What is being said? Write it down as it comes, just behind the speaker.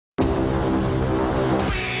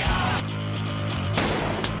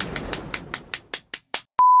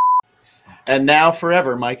And now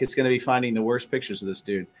forever, Mike is going to be finding the worst pictures of this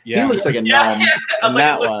dude. Yeah. He looks like a gnome in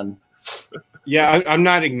that one. Yeah, I'm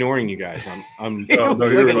not ignoring you guys. He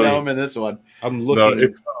looks like a gnome in this one. I'm looking.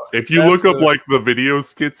 No, if you look up like the video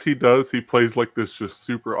skits he does, he plays like this just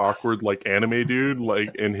super awkward like anime dude,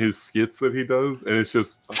 like in his skits that he does, and it's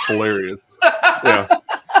just hilarious. Yeah,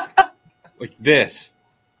 like this.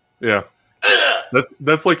 Yeah,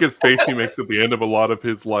 that's like his face he makes at the end of a lot of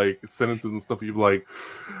his like sentences and stuff. He's like,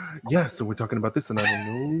 yeah, so we're talking about this, and I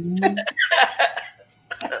don't know.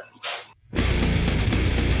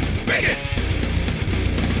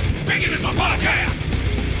 Bacon is my podcast.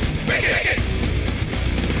 Bacon.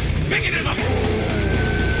 Bacon is my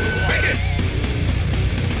bacon.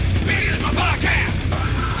 Bacon is my podcast.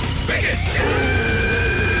 Bacon.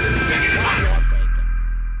 Bacon is my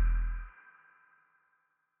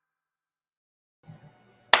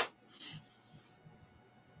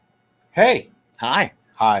Hey. Hi.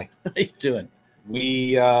 Hi. How you doing?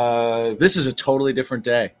 We This is a totally different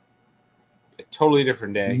day. a totally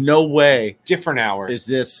different day. No way Different hour. is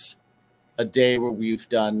this a day where we've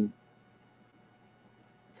done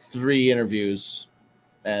 3 interviews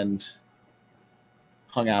and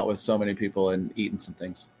hung out with so many people and eaten some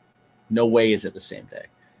things. No way is it the same day.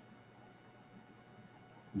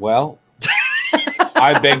 Well,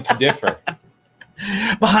 I beg to differ.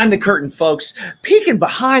 Behind the curtain, folks. Peeking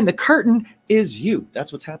behind the curtain is you.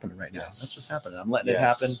 That's what's happening right now. Yes. That's what's happening. I'm letting it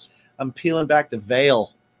Yes. happen. I'm peeling back the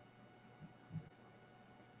veil.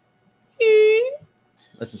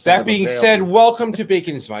 That's the sound That of a being veil. said, welcome to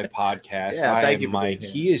Bacon is My Podcast. Yeah, I thank am you for Mike.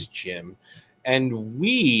 being He is Jim. And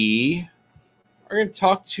we are going to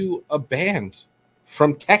talk to a band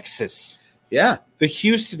from Texas, Yeah. the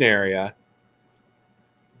Houston area,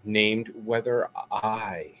 named Whether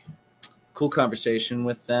I. Cool conversation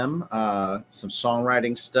with them. Some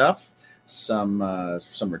songwriting stuff. Some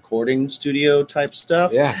recording studio type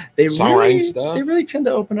stuff. Yeah, They songwriting really, stuff. They really tend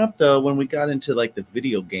to open up though when we got into like the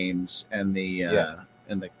video games and the Yeah.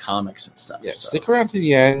 and the comics and stuff. Yeah, so. stick around to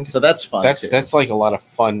the end. So that's fun. too. That's like a lot of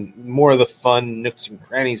fun, more of the fun nooks and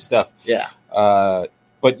crannies stuff. Yeah.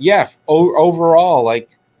 But yeah, overall, like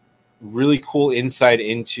really cool insight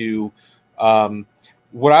into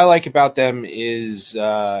what I like about them is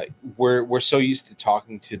we're so used to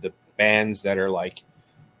talking to the bands that are like,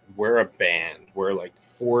 we're a band. We're like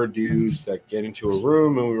 4 dudes that get into a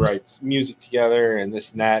room and we write music together and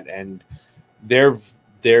this and that. And they're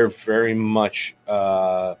very much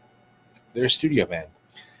they're a studio band.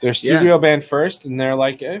 They're a studio band first, and they're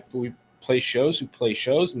like, if we play shows,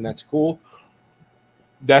 and that's cool.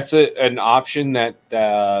 That's an option that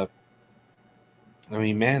I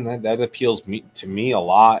mean, man, that appeals to me a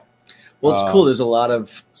lot. Well, it's cool. There's a lot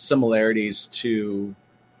of similarities to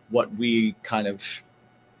what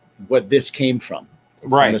this came from.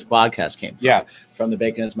 Right. This podcast came from. Yeah. From the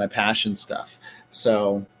Bacon is My Passion stuff.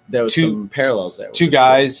 So there was Two- some parallels there. Two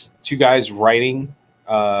guys writing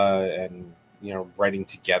and writing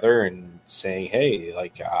together and saying, hey,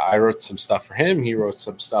 like I wrote some stuff for him, he wrote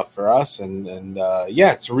some stuff for us, and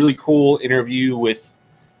it's a really cool interview with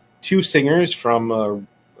 2 singers from a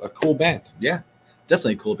cool band. Yeah,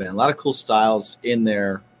 definitely a cool band. A lot of cool styles in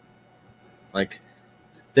their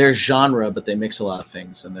genre, but they mix a lot of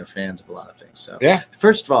things, and they're fans of a lot of things. So Yeah.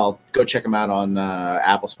 First of all, go check them out on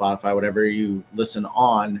Apple, Spotify, whatever you listen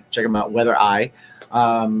on. Check them out, Whether I,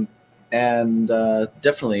 and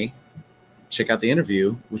definitely check out the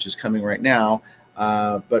interview, which is coming right now.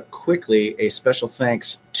 But quickly, a special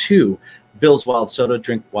thanks to Bill's Wild Soda,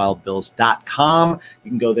 drinkwildbills.com.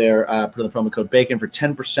 You can go there, put in the promo code BACON for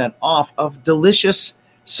 10% off of delicious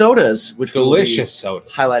sodas, which Delicious sodas.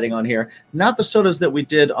 highlighting on here. Not the sodas that we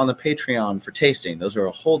did on the Patreon for tasting. Those are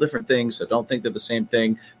a whole different thing, so don't think they're the same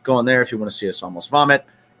thing. Go on there if you want to see us almost vomit.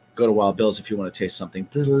 Go to Wild Bills if you want to taste something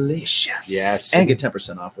delicious. Yes. And get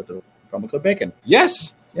 10% off with the promo code BACON.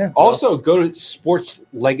 Yes. Yeah. Also, go to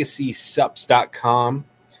sportslegacysups.com.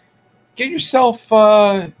 Get yourself,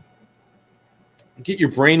 get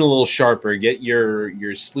your brain a little sharper. Get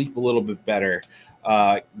your sleep a little bit better.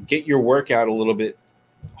 Get your workout a little bit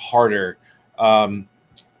harder.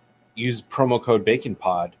 Use promo code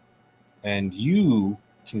BACONPOD, and you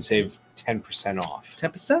can save 10% off.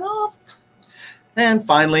 10% off. And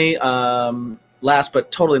finally, last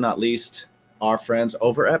but totally not least, our friends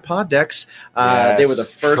over at Poddex. They were the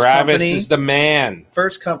first Travis company. is the man.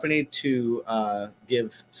 First company to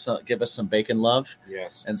give us some bacon love.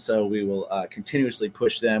 Yes. And so we will continuously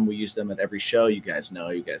push them. We use them at every show. You guys know.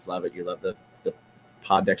 You guys love it. You love the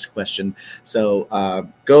Poddex question. So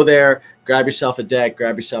go there, grab yourself a deck,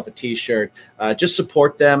 grab yourself a T-shirt. Just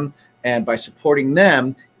support them. And by supporting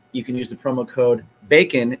them, you can use the promo code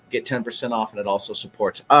bacon, get 10% off, and it also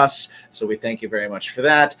supports us. So we thank you very much for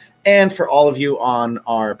that. And for all of you on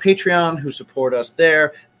our Patreon who support us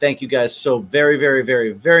there, thank you guys so very, very,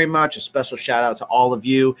 very, very much. A special shout out to all of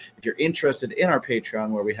you. If you're interested in our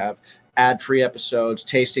Patreon, where we have ad-free episodes,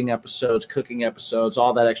 tasting episodes, cooking episodes,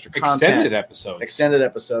 all that extra content. Extended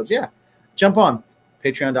episodes, yeah. Jump on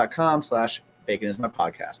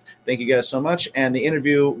patreon.com/baconismypodcast. Thank you guys so much. And the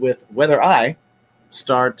interview with Weather Eye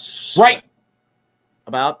starts right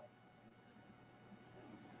about.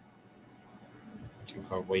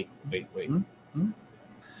 Wait. Mm-hmm.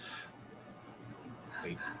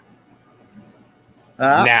 Wait.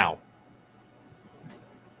 Now.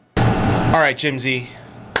 All right, Jim Z.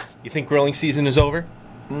 You think grilling season is over?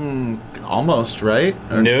 Almost, right?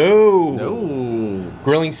 No.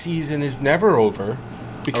 Grilling season is never over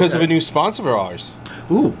because of a new sponsor of ours.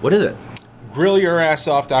 Ooh, what is it?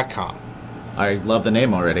 GrillYourAssOff.com. I love the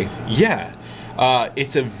name already. Yeah.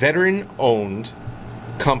 It's a veteran-owned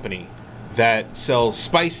company that sells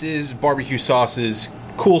spices, barbecue sauces,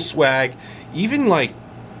 cool swag, even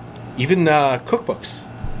cookbooks.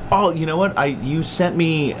 Oh, you know what? You sent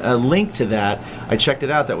me a link to that. I checked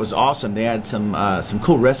it out. That was awesome. They had some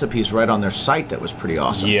cool recipes right on their site. That was pretty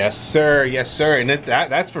awesome. Yes, sir. And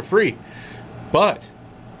that's for free. But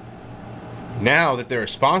now that they're a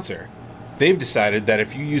sponsor, they've decided that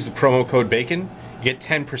if you use the promo code BACON, you get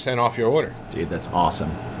 10% off your order. Dude, that's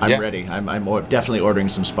awesome. I'm ready. I'm definitely ordering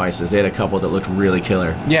some spices. They had a couple that looked really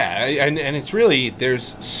killer. Yeah, and it's really,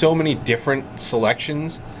 there's so many different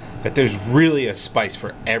selections that there's really a spice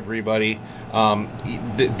for everybody.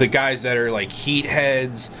 The guys that are like heat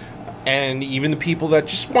heads, and even the people that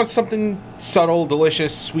just want something subtle,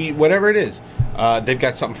 delicious, sweet, whatever it is, they've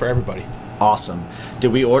got something for everybody. Awesome.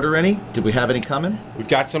 Did we order any? Did we have any coming? We've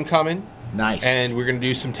got some coming. Nice. And we're going to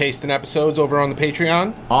do some tasting episodes over on the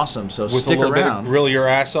Patreon. Awesome. So with stick a little around. Bit of grill your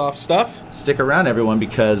ass off stuff. Stick around, everyone,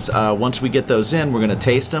 because once we get those in, we're going to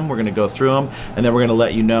taste them. We're going to go through them, and then we're going to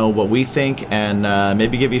let you know what we think, and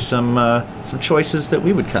maybe give you some choices that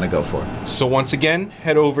we would kind of go for. So once again,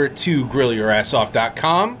 head over to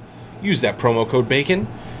grillyourassoff.com. Use that promo code BACON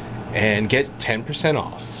and get 10%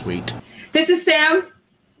 off. Sweet. This is Sam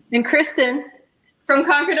and Kristen from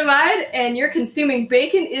Conquer Divide, and you're consuming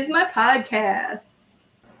Bacon is My Podcast.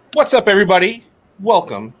 What's up, everybody?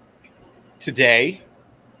 Welcome. Today,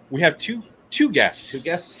 we have two guests. Two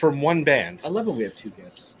guests? From one band. I love when we have two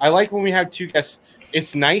guests. I like when we have two guests.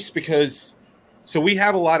 It's nice because, so we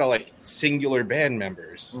have a lot of like singular band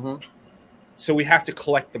members. Mm-hmm. So we have to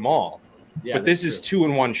collect them all. Yeah, but this is 2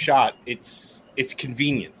 in 1 shot. It's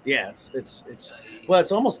convenient. Yeah,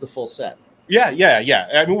 it's almost the full set. Yeah.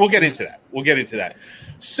 I mean, we'll get into that.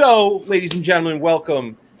 So, ladies and gentlemen,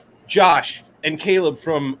 welcome Josh and Caleb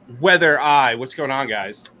from Weather Eye. What's going on,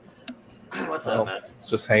 guys? What's up, man?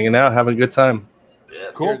 Just hanging out, having a good time. Yeah.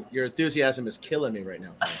 Cool. Your enthusiasm is killing me right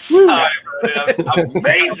now. Sorry, bro, dude. I'm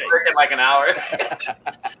amazing. Working like an hour.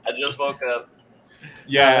 I just woke up.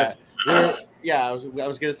 Yeah. I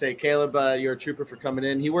was gonna say, Caleb, you're a trooper for coming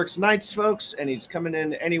in. He works nights, folks, and he's coming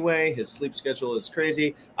in anyway. His sleep schedule is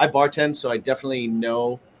crazy. I bartend, so I definitely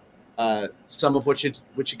know some of what you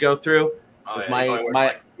go through. Oh, yeah, my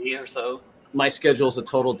like 3 or so. My schedule's a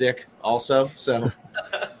total dick, also. So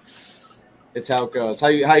it's how it goes. How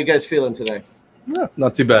you guys feeling today? Yeah,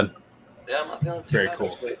 not too bad. Yeah, I'm not feeling too Very bad.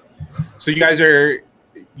 cool. So you guys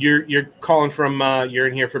you're calling from you're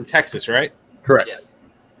in here from Texas, right? Correct. Yeah.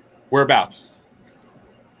 Whereabouts?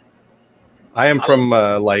 I am from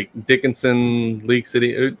like Dickinson, League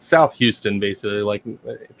City, South Houston, basically. Like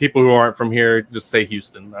people who aren't from here just say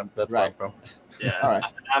Houston. That's where I'm from. Yeah. All right.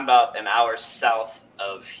 I'm about an hour south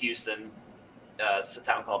of Houston. It's a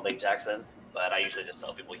town called Lake Jackson, but I usually just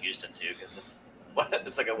tell people Houston too because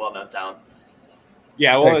it's like a well-known town.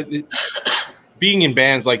 Yeah, well, being in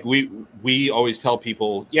bands, like we always tell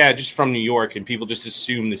people, yeah, just from New York, and people just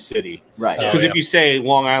assume the city. Right. Because if you say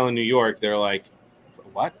Long Island, New York, they're like,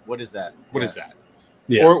 what? What is that? What is that?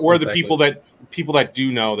 Yeah, or exactly. the people that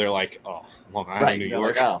do know, they're like, oh, Long Island, New They're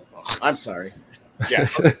York. like, oh, I'm sorry. Yeah.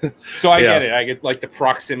 So I Yeah. get it. I get like the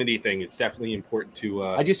proximity thing. It's definitely important to.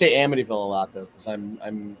 I do say Amityville a lot though, because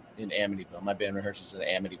I'm in Amityville. My band rehearses in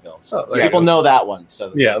Amityville, so Oh, there you people go. know that one. So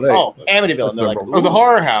it's Yeah, like, there you oh, go. Amityville, That's and they're like, memorable. Oh, the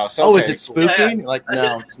horror house. oh, is Okay, it cool. spooky? Yeah. You're like,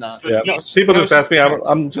 no, it's not. Yeah. No, People I just was ask me.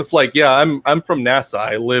 I'm just like, yeah, I'm from NASA.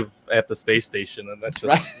 I live at the space station, and that's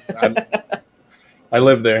just I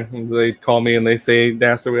live there. And they call me and they say,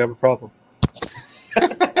 NASA, we have a problem.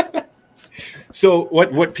 So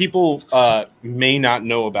what people may not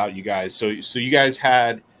know about you guys? So you guys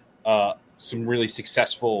had some really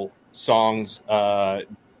successful songs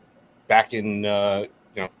back in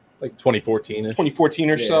like 2014 -ish. 2014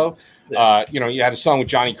 or Yeah. so. You had a song with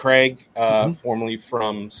Johnny Craig, formerly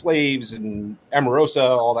from Slaves and Amorosa,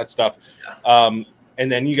 all that stuff. And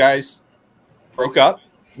then you guys broke up,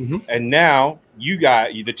 and now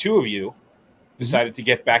the two of you decided to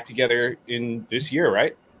get back together in this year,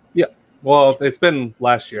 right? Well, it's been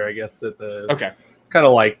last year, I guess. At the kind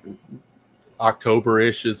of like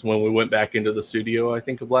October-ish is when we went back into the studio, I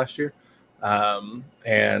think, of last year.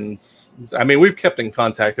 And I mean, we've kept in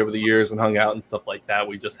contact over the years and hung out and stuff like that.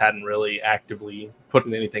 We just hadn't really actively put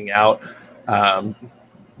anything out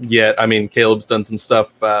yet. I mean, Caleb's done some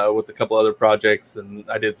stuff with a couple other projects, and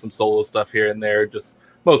I did some solo stuff here and there, just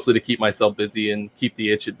mostly to keep myself busy and keep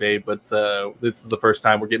the itch at bay. But this is the first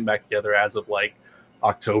time we're getting back together as of like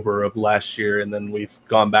October of last year, and then we've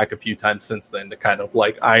gone back a few times since then to kind of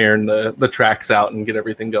like iron the tracks out and get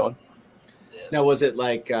everything going. Now, was it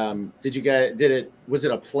like, was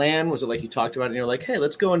it a plan? Was it like you talked about it and you're like, hey,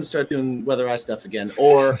 let's go and start doing Weather Eye stuff again?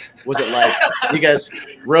 Or was it like you guys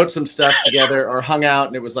wrote some stuff together or hung out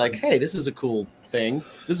and it was like, hey, this is a cool thing.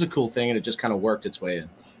 And it just kind of worked its way in?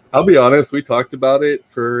 I'll be honest, we talked about it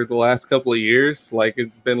for the last couple of years. Like,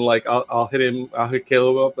 it's been like I'll hit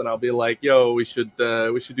Caleb up and I'll be like, yo, we should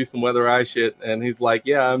do some Weather Eye shit, and he's like,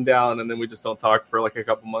 yeah, I'm down, and then we just don't talk for like a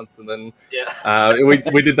couple months, and then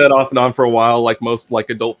we did that off and on for a while, like most like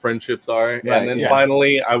adult friendships are. Right, and then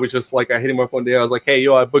finally I was just like, I hit him up one day, I was like, hey,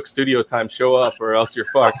 yo, I booked studio time, show up or else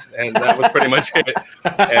you're fucked. And that was pretty much it.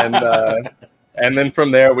 And then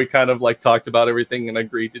from there, we kind of like talked about everything and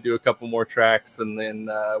agreed to do a couple more tracks. And then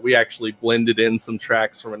we actually blended in some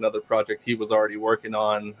tracks from another project he was already working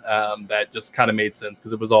on that just kind of made sense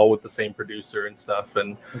because it was all with the same producer and stuff.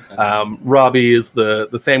 And Robbie is the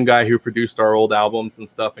same guy who produced our old albums and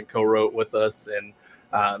stuff and co-wrote with us.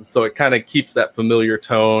 And so it kind of keeps that familiar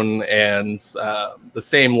tone and the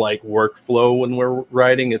same like workflow when we're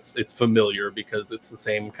writing. It's familiar because it's the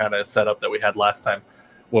same kind of setup that we had last time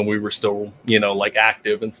when we were still, like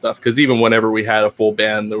active and stuff. Because even whenever we had a full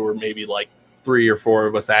band, there were maybe like 3 or 4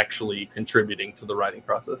 of us actually contributing to the writing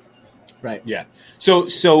process. Right. Yeah.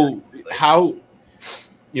 So how,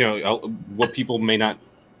 what people may not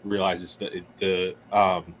realize is that the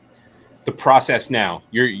process now.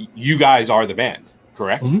 You guys are the band,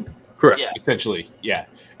 correct? Mm-hmm. Correct. Yeah. Essentially, yeah.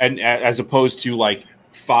 And as opposed to like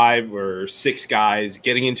 5 or 6 guys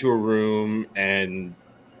getting into a room and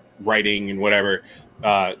writing and whatever.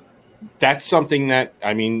 That's something that,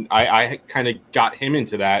 I mean, I kind of got him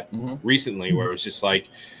into that recently, where it was just like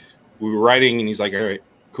we were writing and he's like, all right,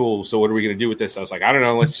 cool. So what are we going to do with this? I was like, I don't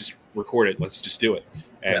know. Let's just record it. Let's just do it.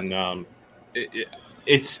 And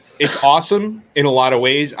it's awesome in a lot of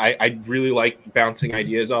ways. I really like bouncing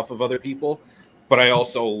ideas off of other people, but I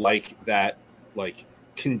also like that like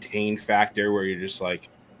contained factor where you're just like,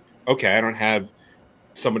 okay, I don't have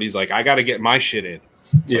somebody's like, I got to get my shit in.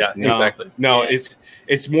 It's like, exactly. No,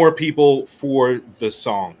 it's more people for the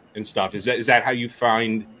song and stuff. Is that how you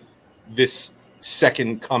find this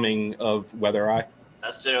second coming of Weather Eye?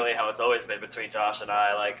 That's generally how it's always been between Josh and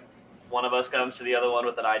I. Like, one of us comes to the other one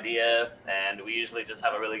with an idea, and we usually just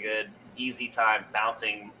have a really good, easy time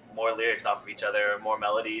bouncing more lyrics off of each other, more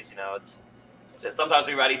melodies. It's just sometimes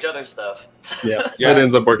we write each other's stuff. Yeah, it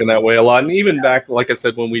ends up working that way a lot. And even back, like I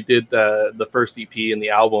said, when we did the first EP and the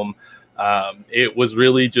album, it was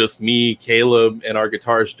really just me, Caleb, and our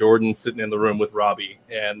guitarist Jordan sitting in the room with Robbie,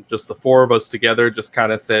 and just the 4 of us together just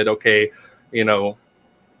kind of said, okay,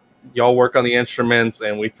 y'all work on the instruments,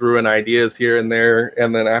 and we threw in ideas here and there.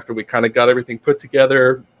 And then after we kind of got everything put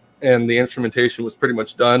together and the instrumentation was pretty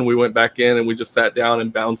much done, we went back in and we just sat down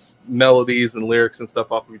and bounced melodies and lyrics and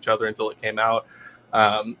stuff off of each other until it came out.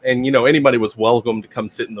 And anybody was welcome to come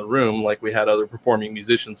sit in the room. Like, we had other performing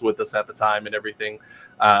musicians with us at the time and everything.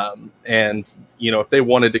 And if they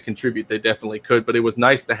wanted to contribute, they definitely could. But it was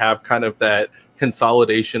nice to have kind of that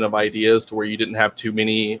consolidation of ideas to where you didn't have too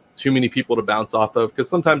many people to bounce off of. Because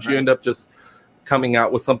sometimes you end up just coming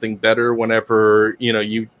out with something better whenever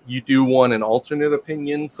you do want an alternate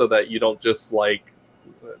opinion, so that you don't just like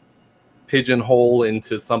pigeonhole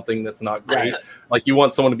into something that's not great. Right. Like, you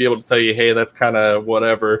want someone to be able to tell you, hey, that's kind of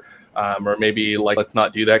whatever, or maybe like, let's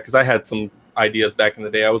not do that. Because I had some ideas back in the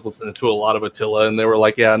day. I was listening to a lot of Attila, and they were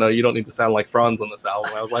like, yeah, no, you don't need to sound like Franz on this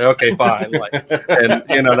album. I was like, okay, fine. Like, and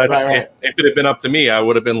that's right. If it had been up to me, I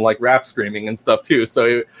would have been like rap screaming and stuff too.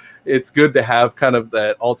 So it's good to have kind of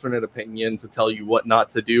that alternate opinion to tell you what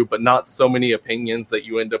not to do, but not so many opinions that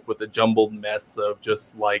you end up with a jumbled mess of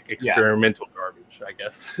just like experimental garbage, I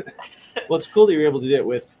guess. Well, it's cool that you're able to do it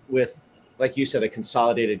with like you said, a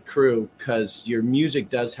consolidated crew, because your music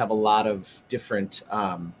does have a lot of different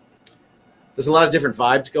there's a lot of different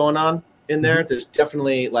vibes going on in there. There's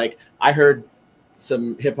definitely like I heard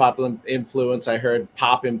some hip hop influence. I heard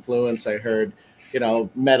pop influence. I heard,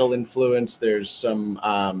 metal influence. There's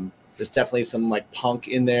some there's definitely some like punk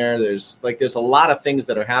in there. There's a lot of things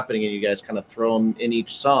that are happening, and you guys kind of throw them in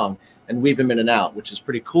each song and weave them in and out, which is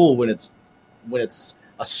pretty cool when it's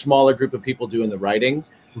a smaller group of people doing the writing.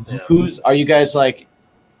 Yeah. Are you guys like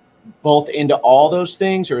both into all those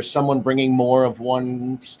things, or is someone bringing more of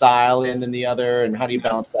one style in than the other, and how do you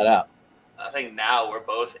balance that out? I think now we're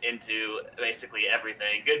both into basically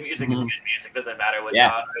everything. Good music is good music. Doesn't matter what Yeah.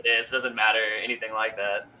 genre it is. Doesn't matter anything like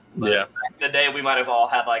that. But Yeah. back in the day, we might have all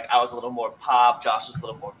had like I was a little more pop, Josh was a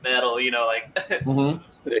little more metal. Like Mm-hmm.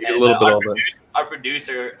 Yeah, a and, little bit our, of that. our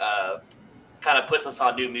producer kind of puts us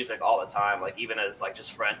on new music all the time. Like even as like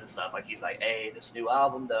just friends and stuff. Like he's like, "Hey, this new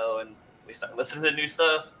album though," and we start listening to new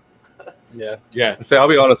stuff. Yeah. Yeah. So I'll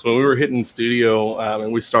be honest, when we were hitting studio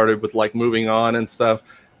and we started with like Moving On and stuff,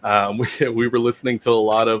 we were listening to a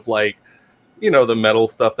lot of like, the metal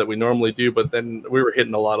stuff that we normally do, but then we were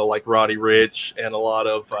hitting a lot of like Roddy Ricch and a lot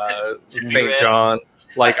of St. John.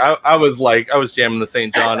 Like I was jamming the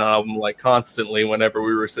St. John album like constantly whenever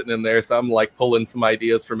we were sitting in there. So I'm like pulling some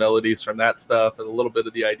ideas for melodies from that stuff and a little bit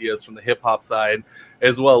of the ideas from the hip hop side,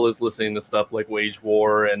 as well as listening to stuff like Wage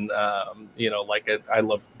War and I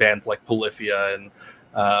love bands like Polyphia and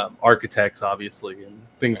Architects, obviously, and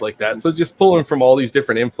things like that. So just pulling from all these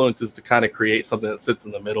different influences to kind of create something that sits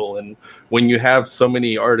in the middle. And when you have so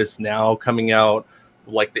many artists now coming out,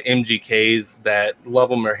 like the MGKs that love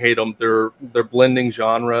them or hate them, they're blending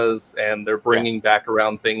genres and they're bringing back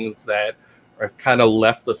around things that have kind of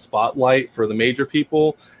left the spotlight for the major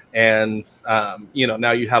people. And,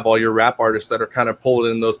 now you have all your rap artists that are kind of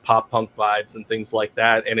pulling in those pop punk vibes and things like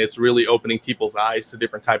that. And it's really opening people's eyes to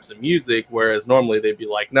different types of music. Whereas normally they'd be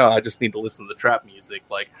like, no, I just need to listen to the trap music.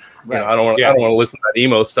 Like, I don't want to listen to that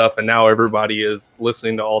emo stuff. And now everybody is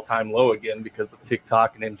listening to All Time Low again because of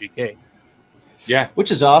TikTok and MGK. Yeah.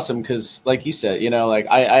 Which is awesome because, like you said,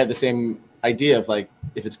 I have the same idea of like,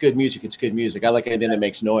 if it's good music, it's good music. I like anything that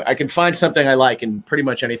makes noise. I can find something I like in pretty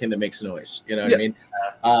much anything that makes noise. You know what I mean?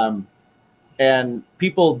 And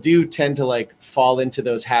people do tend to like fall into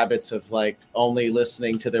those habits of like only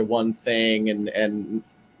listening to their one thing and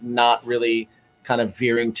not really kind of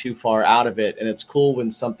veering too far out of it. And it's cool when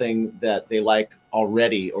something that they like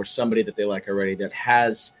already or somebody that they like already that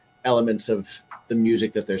has elements of the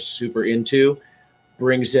music that they're super into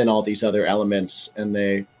brings in all these other elements and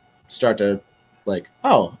they start to like,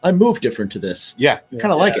 oh, I move different to this. Yeah.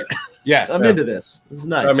 Kind of like it. Yeah. I'm into this. This is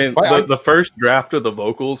nice. I mean, the first draft of the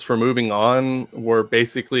vocals for Moving On were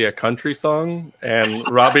basically a country song. And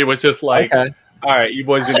Robbie was just like, okay. All right, you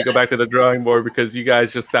boys need to go back to the drawing board because you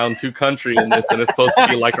guys just sound too country in this. And it's supposed to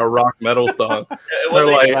be like a rock metal song. It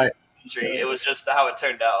wasn't like, like, country. It was just how it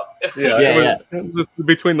turned out. It was just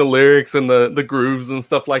between the lyrics and the grooves and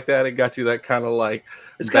stuff like that. It got you that kind of like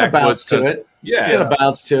it's got a bounce to it. Yeah, it's got a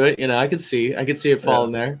bounce to it. I could see it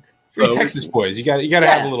falling there. So, Texas boys, you got to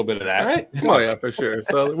have a little bit of that, right? Oh yeah, for sure.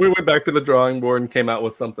 So we went back to the drawing board and came out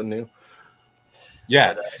with something new.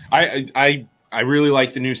 Yeah, I really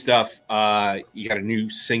like the new stuff. You got a new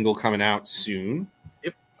single coming out soon.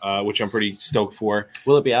 Which I'm pretty stoked for.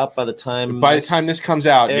 Will it be out by the time? By the time this comes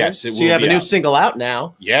out, yes, it will. So you have be a new out. single out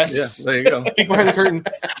now. Yes, Yeah, there you go. Peek behind the curtain,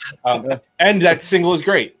 and that single is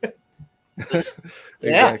great.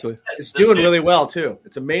 Exactly. It's doing really well too.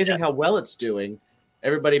 It's amazing how well it's doing.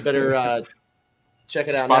 Everybody better check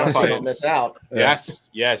it out now so you don't miss out.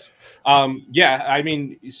 Yes. I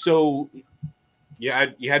mean, so you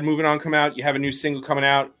had Moving On come out. You have a new single coming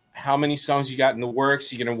out. How many songs you got in the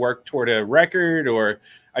works? You going to work toward a record, or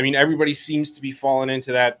I mean, everybody seems to be falling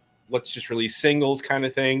into that. Let's just release singles kind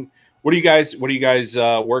of thing. What are you guys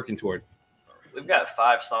working toward? We've got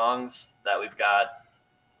 5 songs that we've got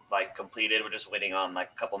like completed. We're just waiting on like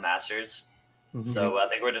a couple masters. Mm-hmm. So I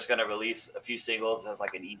think we're just gonna release a few singles as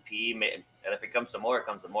like an EP, and if it comes to more, it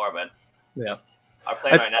comes to more. But yeah, our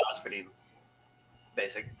plan right now is pretty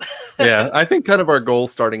basic. Yeah, I think kind of our goal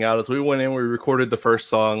starting out is we went in, we recorded the first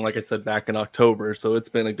song, like I said, back in October, so it's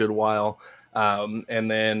been a good while. And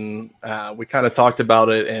then we kind of talked about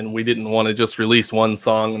it, and we didn't want to just release one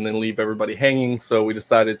song and then leave everybody hanging, so we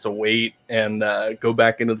decided to wait and go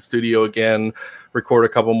back into the studio again, record a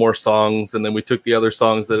couple more songs, and then we took the other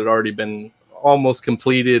songs that had already been almost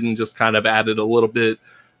completed and just kind of added a little bit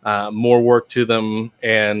more work to them,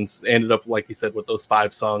 and ended up, like you said, with those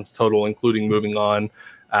 5 songs total, including Moving On.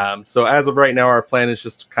 So as of right now, our plan is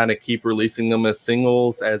just to kind of keep releasing them as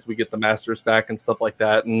singles as we get the masters back and stuff like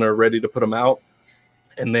that and are ready to put them out.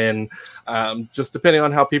 And then just depending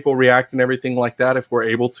on how people react and everything like that, if we're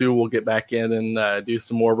able to, we'll get back in and do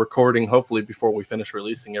some more recording, hopefully before we finish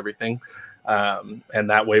releasing everything. And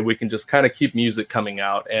that way we can just kind of keep music coming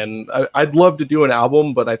out. And I'd love to do an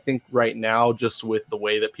album, but I think right now, just with the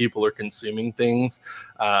way that people are consuming things,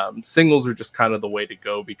 singles are just kind of the way to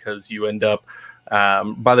go, because you end up,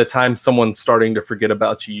 by the time someone's starting to forget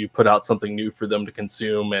about you, you put out something new for them to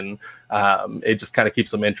consume, and it just kind of keeps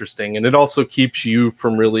them interesting. And it also keeps you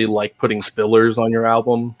from really like putting fillers on your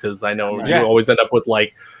album, because I know you always end up with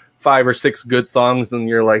like 5 or 6 good songs, then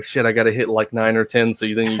you're like, shit, I got to hit like 9 or 10. So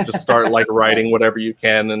then you just start like writing whatever you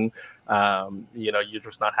can, and you're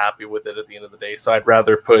just not happy with it at the end of the day. So I'd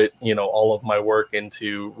rather put, all of my work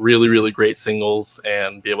into really, really great singles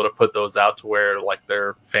and be able to put those out to where like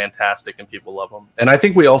they're fantastic and people love them. And I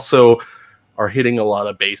think we also are hitting a lot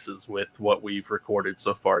of bases with what we've recorded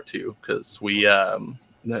so far too, because we a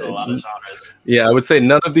lot of genres. Yeah, I would say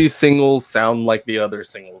none of these singles sound like the other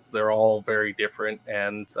singles. They're all very different,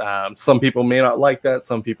 and some people may not like that,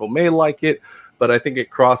 some people may like it, but I think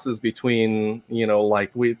it crosses between,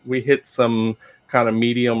 like we hit some kind of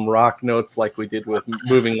medium rock notes like we did with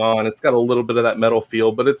Moving On. It's got a little bit of that metal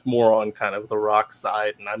feel, but it's more on kind of the rock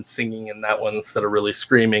side, and I'm singing in that one instead of really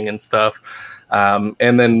screaming and stuff.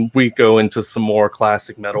 And then we go into some more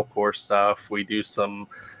classic metalcore stuff. We do some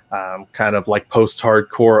kind of like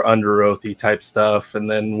post-hardcore Under Oathy type stuff,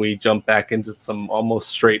 and then we jump back into some almost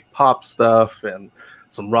straight pop stuff and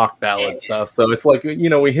some rock ballad stuff. So it's like,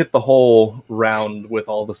 we hit the whole round with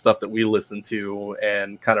all the stuff that we listen to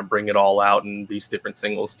and kind of bring it all out in these different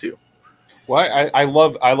singles too. Well, I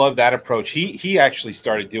love that approach. He actually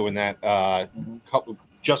started doing that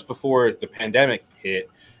just before the pandemic hit,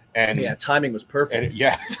 and timing was perfect.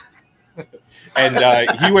 And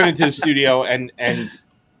he went into the studio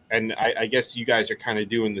and I guess you guys are kind of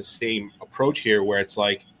doing the same approach here, where it's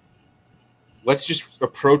like, let's just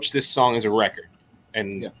approach this song as a record,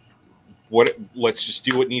 and let's just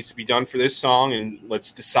do what needs to be done for this song, and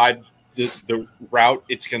let's decide the route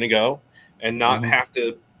it's going to go, and not have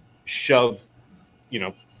to shove,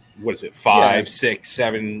 what is it, 5, 6,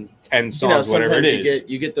 7, 10 songs, whatever it is.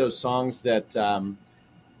 You get those songs that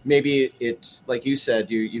maybe it's like you said,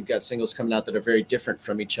 you've got singles coming out that are very different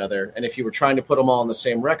from each other. And if you were trying to put them all on the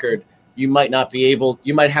same record, you might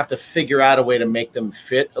have to figure out a way to make them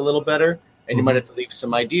fit a little better. And you might have to leave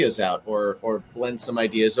some ideas out or blend some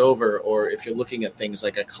ideas over. Or if you're looking at things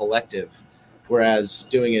like a collective, whereas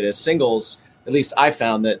doing it as singles, at least I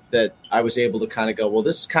found that I was able to kind of go, well,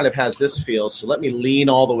 this kind of has this feel, so let me lean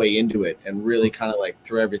all the way into it and really kind of like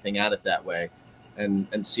throw everything at it that way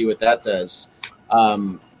and see what that does.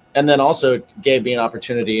 And then also gave me an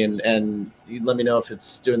opportunity, and you let me know if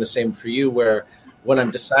it's doing the same for you, where when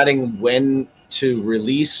I'm deciding when to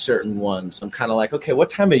release certain ones, I'm kind of like, okay, what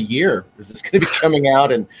time of year is this going to be coming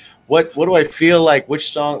out? And what do I feel like,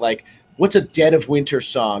 which song, like what's a dead of winter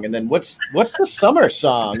song? And then what's the summer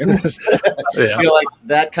song? And like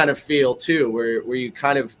that kind of feel too, where you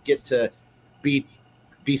kind of get to be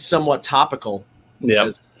somewhat topical.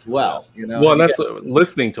 As well, Well, and that's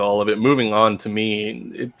listening to all of it. Moving On, to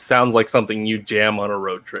me, it sounds like something you jam on a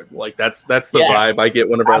road trip. Like that's the vibe I get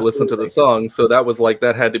whenever I listen to the song. So that was like,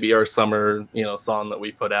 that had to be our summer, song that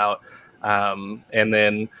we put out. And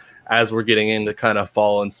then as we're getting into kind of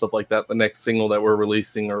fall and stuff like that, the next single that we're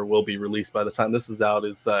releasing, or will be released by the time this is out,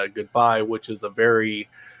 is Goodbye, which is a very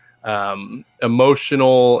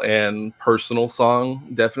emotional and personal song,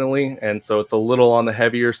 definitely. And so it's a little on the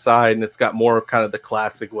heavier side, and it's got more of kind of the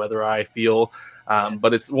classic Weather Eye feel,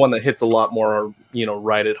 but it's one that hits a lot more,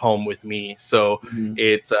 right at home with me. So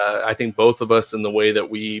it's I think both of us, in the way that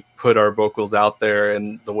we put our vocals out there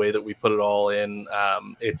and the way that we put it all in,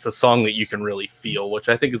 it's a song that you can really feel, which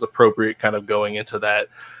I think is appropriate kind of going into that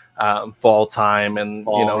fall time and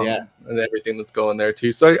and everything that's going there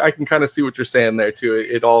too. So I can kind of see what you're saying there too.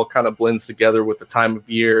 It all kind of blends together with the time of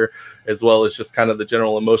year, as well as just kind of the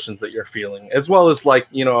general emotions that you're feeling, as well as like,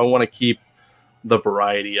 I want to keep the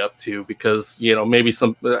variety up too, because maybe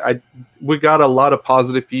we got a lot of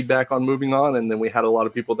positive feedback on Moving On, and then we had a lot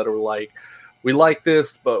of people that were like, we like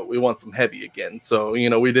this, but we want some heavy again. So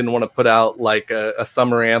we didn't want to put out like a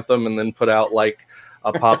summer anthem and then put out like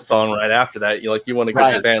a pop song right after that. You want to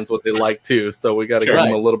give the fans what they like too. So we got to give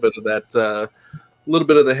them a little bit of that, a little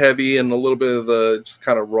bit of the heavy and a little bit of the just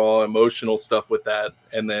kind of raw emotional stuff with that.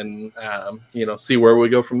 And then, see where we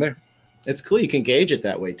go from there. It's cool. You can gauge it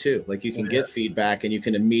that way too. Like you can get feedback and you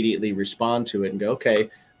can immediately respond to it and go, okay,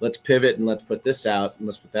 let's pivot and let's put this out and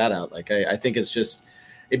let's put that out. Like, I think it's just,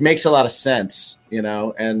 it makes a lot of sense,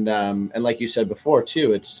 and like you said before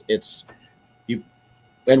too, it's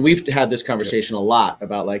and we've had this conversation a lot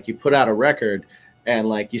about like you put out a record and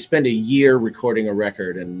like you spend a year recording a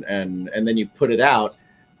record and then you put it out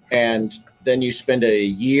and then you spend a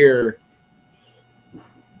year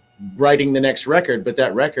writing the next record, but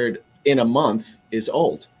that record in a month is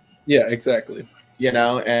old. Yeah, exactly. You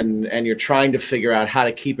know, and you're trying to figure out how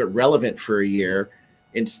to keep it relevant for a year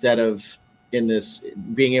instead of in this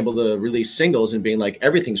being able to release singles and being like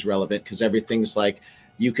everything's relevant because everything's like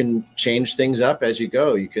you can change things up as you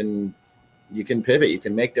go. You can pivot, you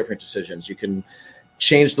can make different decisions, you can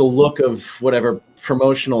change the look of whatever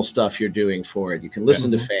promotional stuff you're doing for it. You can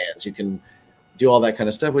listen to fans, you can do all that kind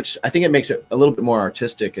of stuff, which I think it makes it a little bit more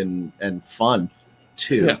artistic and fun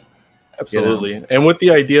too. Yeah, absolutely. You know? And with the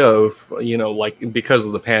idea of, you know, like because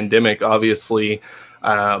of the pandemic, obviously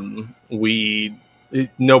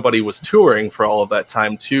nobody was touring for all of that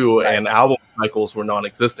time too. Right. And album cycles were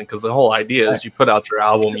non-existent because the whole idea is you put out your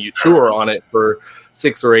album, you tour on it for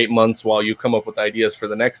 6 or 8 months while you come up with ideas for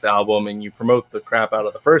the next album and you promote the crap out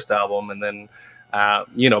of the first album. And then,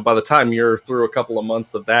 you know, by the time you're through a couple of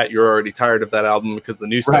months of that, you're already tired of that album because the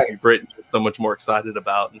new stuff you've written you're so much more excited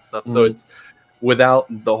about and stuff. So it's without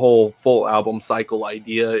the whole full album cycle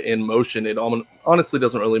idea in motion, it honestly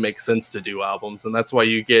doesn't really make sense to do albums. And that's why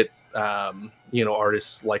you get, you know,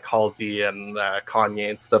 artists like Halsey and Kanye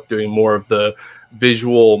and stuff doing more of the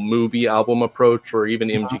visual movie album approach, or even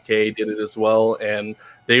MGK did it as well. And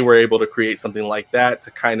they were able to create something like that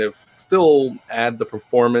to kind of still add the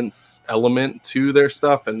performance element to their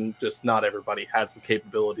stuff. And just not everybody has the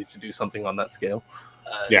capability to do something on that scale.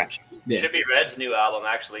 Trippie Redd's new album,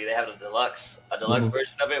 actually, they have a deluxe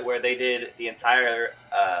version of it where they did the entire,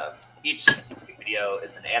 each music video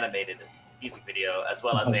is an animated music video as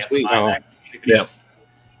well as they have the live music videos.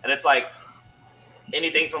 And it's like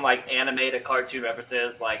anything from like anime to cartoon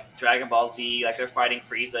references, like Dragon Ball Z, like they're fighting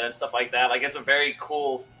Frieza and stuff like that. Like it's a very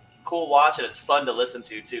cool watch, and it's fun to listen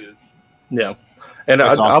to too. Yeah. And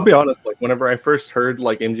I'll be honest, like whenever I first heard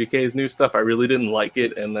like MGK's new stuff, I really didn't like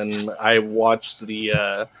it. And then I watched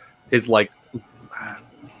the his like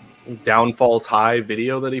Downfalls High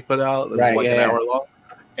video that he put out. It was like an hour long.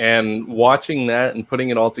 And watching that and putting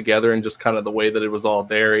it all together and just kind of the way that it was all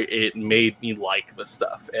there, it made me like the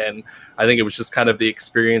stuff. And I think it was just kind of the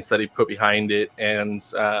experience that he put behind it. And,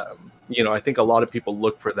 you know, I think a lot of people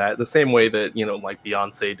look for that the same way that, you know, like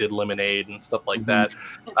Beyonce did Lemonade and stuff like that.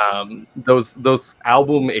 Those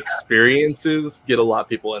album experiences get a lot of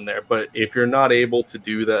people in there. But if you're not able to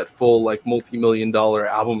do that full, like multi-million-dollar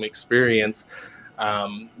album experience,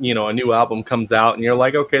 you know, a new album comes out and you're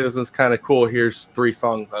like, okay, this is kind of cool. Here's 3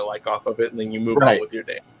 songs I like off of it. And then you move on with your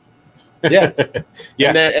day. Yeah.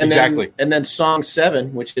 Yeah, exactly. And then song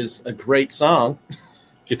 7, which is a great song,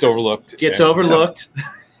 gets overlooked.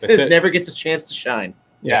 It never gets a chance to shine.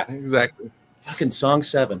 Yeah, exactly. Fucking song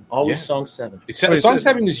 7. Always song 7. Song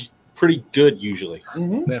 7 is pretty good usually.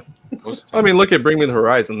 Yeah. I mean, look at Bring Me the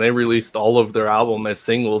Horizon. They released all of their album as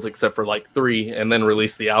singles except for like 3, and then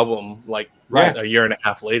released the album like a year and a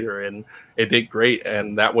half later, and it did great.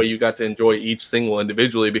 And that way you got to enjoy each single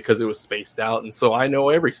individually because it was spaced out. And so I know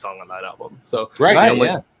every song on that album. So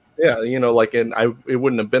you know, like, and it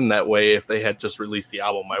wouldn't have been that way if they had just released the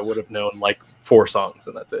album. I would have known like 4 songs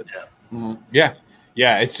and that's it. Yeah.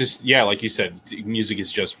 It's just like you said, music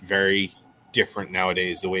is just very different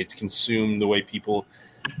nowadays. The way it's consumed, the way people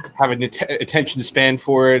have an attention span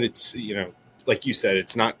for it. It's, you know, like you said,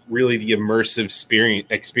 it's not really the immersive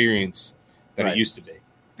experience that it used to be.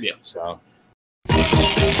 Yeah. So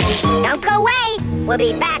don't go away. We'll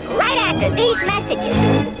be back right after these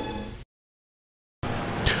messages.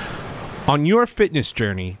 On your fitness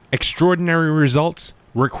journey, extraordinary results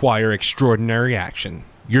require extraordinary action.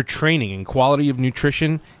 Your training and quality of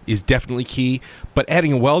nutrition is definitely key, but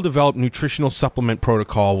adding a well-developed nutritional supplement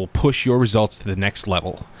protocol will push your results to the next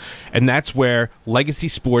level. And that's where Legacy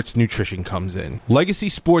Sports Nutrition comes in. Legacy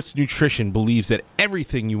Sports Nutrition believes that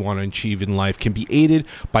everything you want to achieve in life can be aided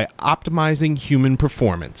by optimizing human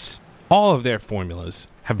performance. All of their formulas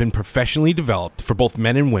have been professionally developed for both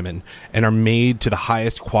men and women and are made to the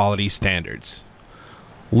highest quality standards.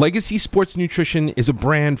 Legacy Sports Nutrition is a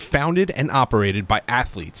brand founded and operated by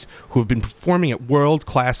athletes who have been performing at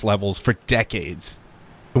world-class levels for decades.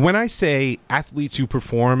 And when I say athletes who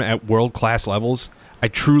perform at world-class levels, I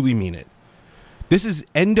truly mean it. This is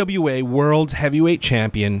NWA World Heavyweight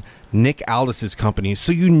Champion Nick Aldis's company,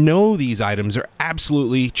 so you know these items are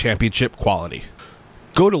absolutely championship quality.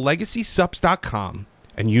 Go to LegacySups.com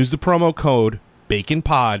and use the promo code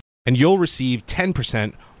BACONPOD, and you'll receive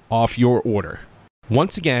 10% off your order.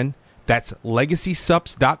 Once again, that's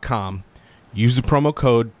LegacySups.com. Use the promo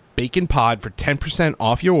code BACONPOD for 10%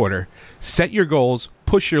 off your order. Set your goals,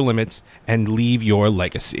 push your limits, and leave your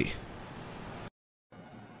legacy.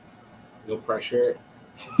 No pressure.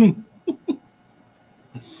 And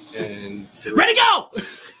Ready, go!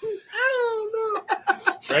 Oh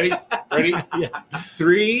no! Ready? Yeah.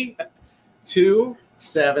 3, 2,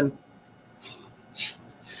 7.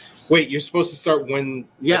 Wait, you're supposed to start when?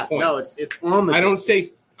 Yeah, the point. no, it's on the. I don't say.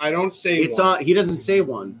 It's one. on. He doesn't say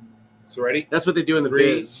one. So ready? That's what they do in the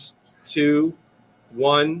 3, biz. 2,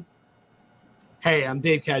 1. Hey, I'm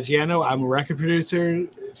Dave Caggiano. I'm a record producer,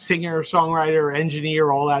 singer, songwriter, engineer,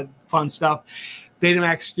 all that fun stuff.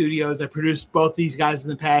 Betamax Studios. I produced both these guys in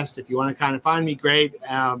the past. If you want to kind of find me, great.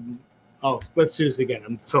 Let's do this again.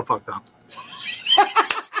 I'm so fucked up.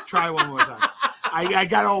 Try one more time. I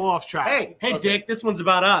got all off track. Hey, okay. Dick, this one's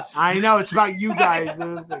about us. I know it's about you guys.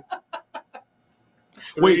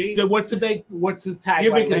 Wait, what's the tag?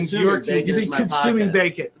 You've been consuming bacon. You've been consuming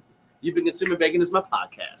bacon. You've been consuming bacon is my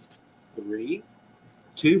podcast. 3,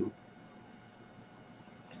 2.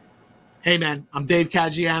 Hey man, I'm Dave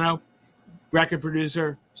Caggiano, record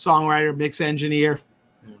producer, songwriter, mix engineer.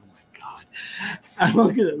 Oh my god! I'm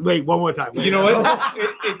looking at. Wait, one more time. You know what?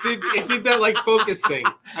 it did that like focus thing.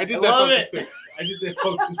 I did that focus thing. I did that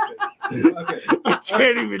focus thing. Okay. I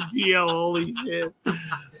can't even deal. Holy shit!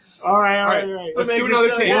 All right. Let's do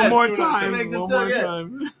another take. One more time.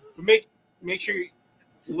 Make sure you're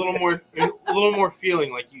a little more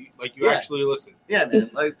feeling like you actually listen. Yeah,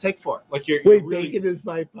 man. Like take 4. Like you're Wait, really, bacon is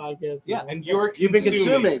my podcast. Yeah, and you've been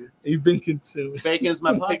consuming. You've been consuming. Bacon is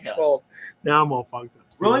my podcast. Now I'm all fucked up.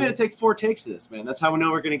 We're only going to take 4 takes of this, man. That's how we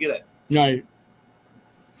know we're going to get it. Right.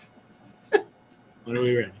 When are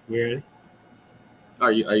we ready? We ready?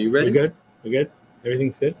 Are you ready? We good?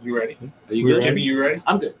 Everything's good? You ready? Are you good? Jimmy, you ready?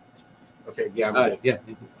 I'm good. Okay, yeah, I'm good. Yeah.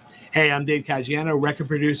 Hey, I'm Dave Caggiano, record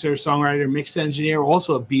producer, songwriter, mix engineer,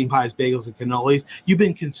 also of Bean Pies, Bagels, and Cannolis. You've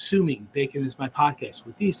been consuming Bacon is My Podcast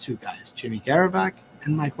with these two guys, Jimmy Garavac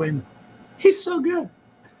and Mike Wayman. He's so good.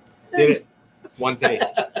 Did it. One take.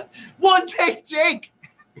 One take, Jake.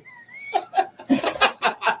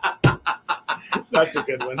 That's a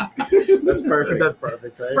good one. That's perfect. That's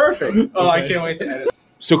perfect, right? It's perfect. Oh, I can't wait to edit.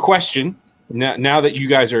 So question, now that you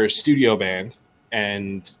guys are a studio band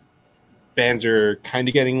and bands are kind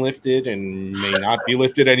of getting lifted and may not be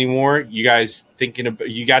lifted anymore, you guys thinking about,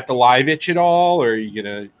 you got the live itch at all, or are you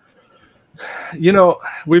gonna? You know,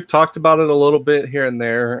 we've talked about it a little bit here and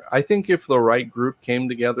there. I think if the right group came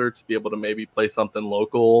together to be able to maybe play something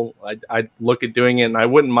local, I'd look at doing it, and I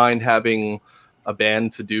wouldn't mind having a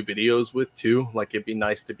band to do videos with too. Like, it'd be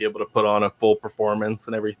nice to be able to put on a full performance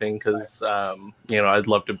and everything, because I'd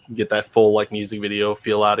love to get that full like music video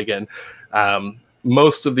feel out again.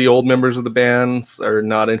 Most of the old members of the bands are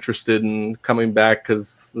not interested in coming back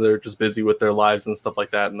because they're just busy with their lives and stuff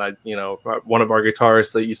like that. And one of our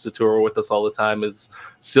guitarists that used to tour with us all the time is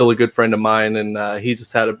still a good friend of mine, and he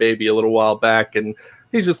just had a baby a little while back, and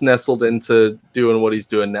he's just nestled into doing what he's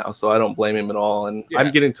doing now. So I don't blame him at all. And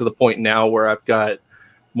I'm getting to the point now where I've got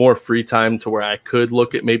more free time to where I could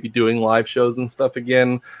look at maybe doing live shows and stuff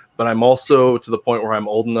again. But I'm also to the point where I'm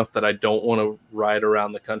old enough that I don't want to ride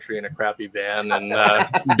around the country in a crappy van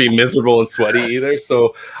and be miserable and sweaty either.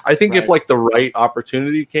 So I think if like the right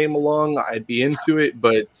opportunity came along, I'd be into it.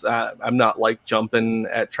 But I'm not like jumping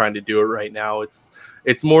at trying to do it right now.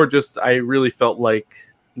 It's more just I really felt like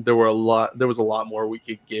there was a lot more we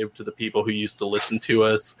could give to the people who used to listen to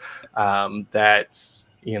us that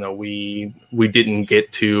we didn't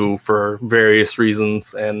get to for various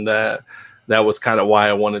reasons, and that was kind of why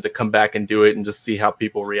I wanted to come back and do it and just see how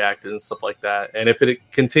people reacted and stuff like that. And if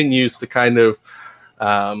it continues to kind of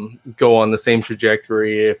go on the same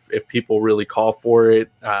trajectory, if people really call for it,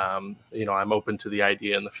 I'm open to the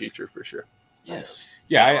idea in the future for sure. Yes.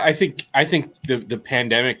 Yeah, I think the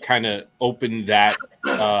pandemic kind of opened that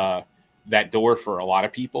door for a lot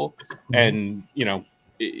of people, and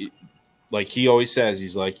like he always says,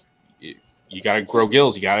 he's like, you got to grow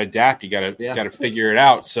gills, you got to adapt, you got to figure it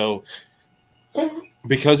out. So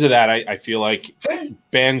because of that, I feel like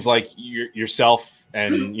bands like yourself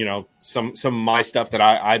and some of my stuff that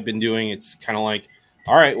I've been doing, it's kind of like,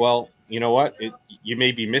 all right, well, you know what, you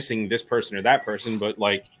may be missing this person or that person, but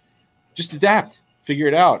like just adapt, figure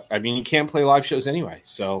it out. I mean, you can't play live shows anyway,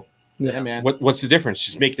 so yeah, man. What's the difference?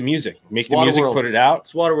 Just make the music, put it out.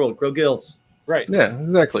 It's Waterworld, grow gills. Right. Yeah,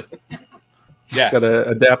 exactly. Yeah, got to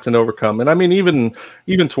adapt and overcome. And I mean, even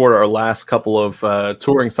toward our last couple of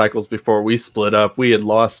touring cycles before we split up, we had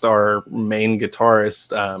lost our main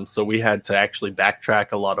guitarist, so we had to actually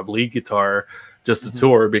backtrack a lot of lead guitar just to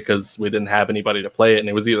tour because we didn't have anybody to play it, and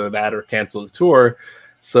it was either that or cancel the tour.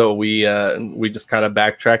 So we just kind of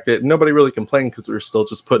backtracked it. Nobody really complained because we were still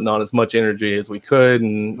just putting on as much energy as we could,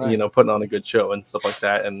 and putting on a good show and stuff like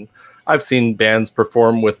that. And I've seen bands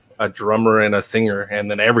perform with a drummer and a singer, and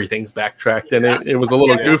then everything's backtracked, and it was a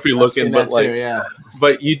little goofy looking, but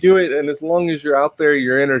but you do it, and as long as you're out there,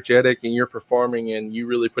 you're energetic and you're performing, and you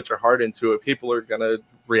really put your heart into it, people are gonna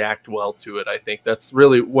react well to it. I think that's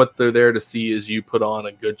really what they're there to see, is you put on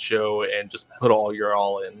a good show and just put all your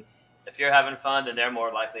all in. If you're having fun, then they're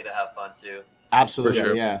more likely to have fun too. Absolutely, For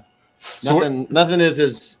sure. yeah. So Nothing is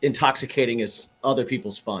as intoxicating as other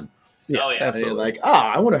people's fun. Oh yeah, You're like,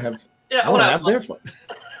 I want to have. yeah. I want to have their fun.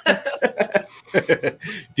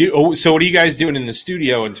 So what are you guys doing in the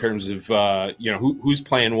studio in terms of who's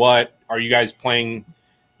playing what? Are you guys playing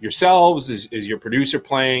yourselves? Is your producer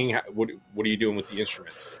playing? What are you doing with the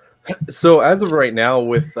instruments? So as of right now,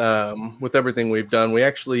 with everything we've done, we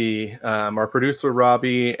actually our producer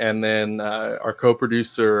Robbie, and then our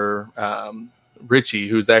co-producer Richie,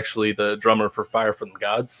 who's actually the drummer for Fire from the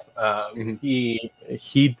Gods.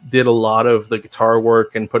 He did a lot of the guitar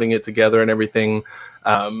work and putting it together and everything,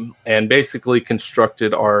 and basically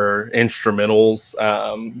constructed our instrumentals.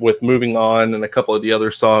 With Moving On and a couple of the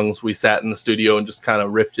other songs, we sat in the studio and just kind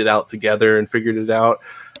of riffed it out together and figured it out.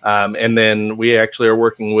 And then we actually are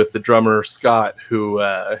working with the drummer Scott, who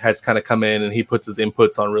has kind of come in, and he puts his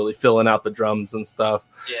inputs on really filling out the drums and stuff.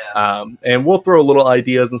 Yeah. And we'll throw little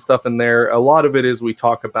ideas and stuff in there. A lot of it is we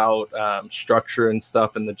talk about structure and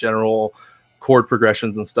stuff, and the general chord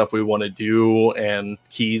progressions and stuff we want to do, and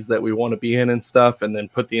keys that we want to be in and stuff, and then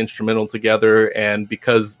put the instrumental together. And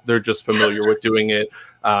because they're just familiar with doing it,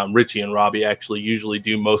 Richie and Robbie actually usually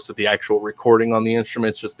do most of the actual recording on the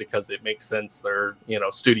instruments, just because it makes sense. They're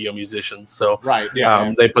studio musicians, so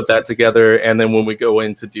they put that together. And then when we go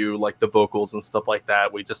in to do like the vocals and stuff like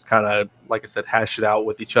that, we just kind of, like I said, hash it out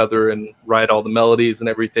with each other and write all the melodies and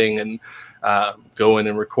everything, and go in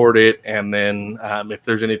and record it. And then if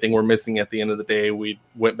there's anything we're missing at the end of the day, we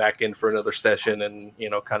went back in for another session and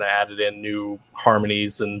kind of added in new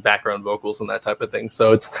harmonies and background vocals and that type of thing.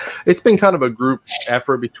 So it's been kind of a group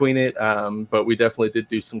effort between it, but we definitely did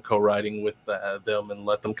do some co-writing with them and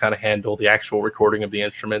let them kind of handle the actual recording of the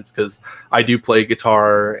instruments, because I do play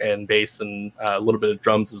guitar and bass and a little bit of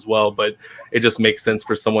drums as well, but it just makes sense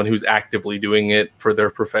for someone who's actively doing it for their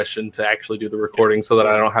profession to actually do the recording, so that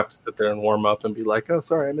I don't have to sit there and warm up and be like, oh,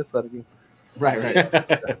 sorry, I missed that again. Right.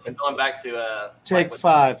 Going back to Take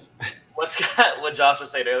 5. What Josh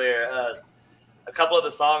was saying earlier, a couple of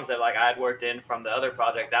the songs that I had worked in from the other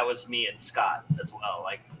project, that was me and Scott as well.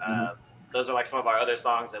 Those are some of our other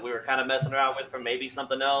songs that we were kind of messing around with from maybe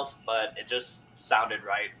something else, but it just sounded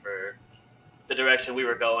right for the direction we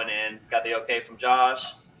were going in. Got the okay from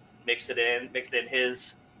Josh, mixed in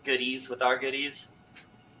his goodies with our goodies,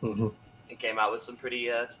 and came out with some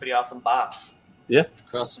pretty awesome bops. Yeah,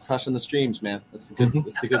 crossing the streams, man. That's a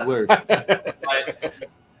good word. Right.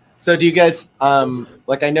 So do you guys I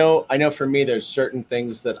know for me there's certain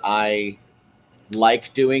things that I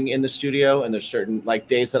like doing in the studio, and there's certain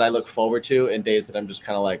days that I look forward to and days that I'm just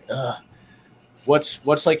kind of like, ugh. What's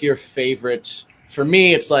your favorite? For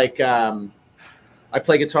me, it's I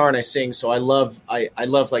play guitar and I sing, so I love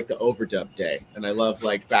the overdub day, and I love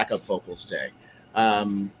backup vocals day.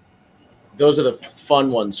 Those are the fun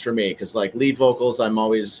ones for me, because lead vocals, I'm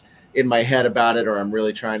always in my head about it, or I'm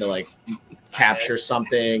really trying to capture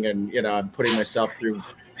something, and I'm putting myself through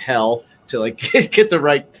hell to get the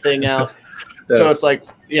right thing out. So it's then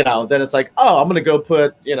it's oh, I'm gonna go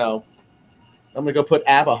put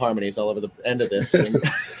ABBA harmonies all over the end of this.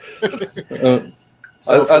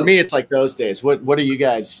 So for me, it's those days. What do you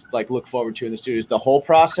guys look forward to in the studio? Is the whole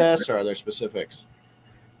process, or are there specifics?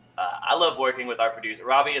 I love working with our producer.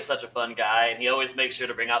 Robbie is such a fun guy, and he always makes sure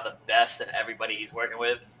to bring out the best in everybody he's working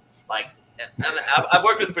with. I've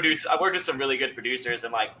worked with producers. I've worked with some really good producers,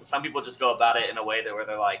 and some people just go about it in a way where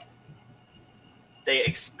they're they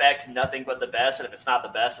expect nothing but the best, and if it's not the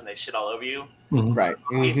best, then they shit all over you. Mm-hmm. Right.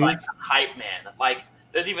 He's a hype man.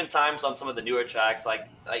 There's even times on some of the newer tracks,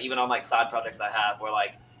 even on side projects I have, where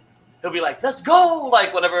he'll be like, "Let's go!"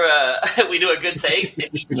 Whenever we do a good take,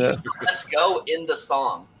 and he let's go in the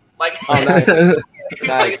song. Oh, nice. He's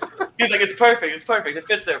like, it's perfect. It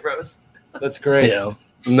fits there, bros. That's great. Yeah.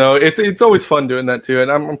 No, it's always fun doing that too,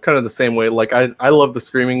 and I'm kind of the same way. I love the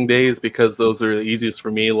screaming days, because those are the easiest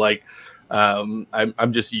for me.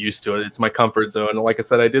 I'm just used to it. It's my comfort zone. And like I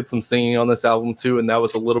said, I did some singing on this album too, and that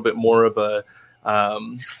was a little bit more of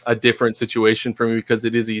a different situation for me, because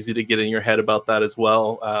it is easy to get in your head about that as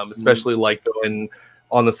well. Especially going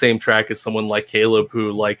on the same track as someone like Caleb,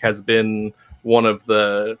 who has been one of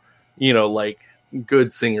the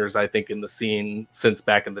good singers, I think, in the scene since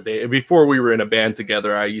back in the day. Before we were in a band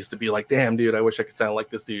together, I used to be like, damn, dude, I wish I could sound like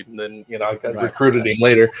this dude. And then, you know, I got recruited him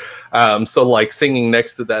later. So like singing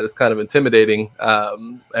next to that is kind of intimidating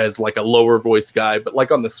as like a lower voice guy. But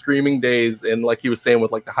like on the screaming days and like he was saying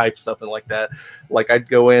with like the hype stuff and like that, like I'd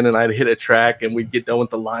go in and I'd hit a track and we'd get done with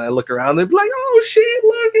the line. I look around, they'd be like, oh shit,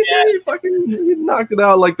 look at me, fucking you knocked it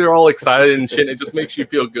out. Like they're all excited and shit. It just makes you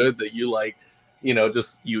feel good that you like, you know,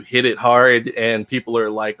 just you hit it hard and people are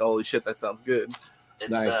like, holy shit, that sounds good.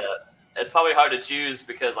 It's probably hard to choose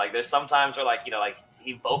because like there's sometimes where like, you know, like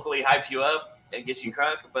he vocally hypes you up and gets you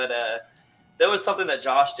crunk, but there was something that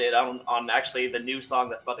Josh did on actually the new song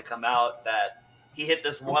that's about to come out that he hit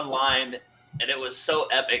this one line and it was so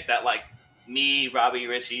epic that like me, Robbie,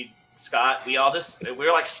 Richie, Scott, we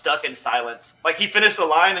were like stuck in silence. Like he finished the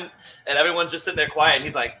line and everyone's just sitting there quiet and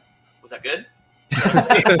he's like, was that good?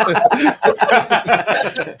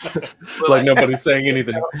 Like nobody's saying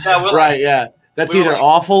anything. Yeah, that's either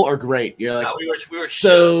awful or great. You're like, we were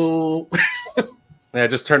so. I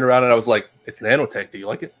just turned around and I was like, "It's Nanotech. Do you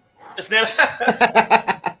like it?" It's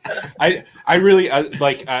Nanotech. I really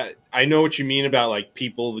like. I know what you mean about like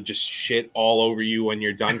people that just shit all over you when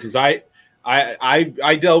you're done. Because I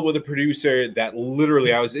dealt with a producer that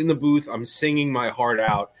literally I was in the booth, I'm singing my heart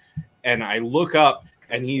out, and I look up.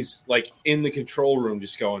 And he's like in the control room,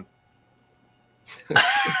 just going.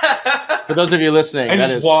 For those of you listening, and that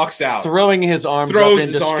just is walks out, throwing his arms up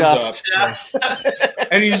in disgust.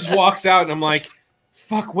 And he just walks out, and I'm like,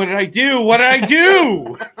 "Fuck! What did I do? What did I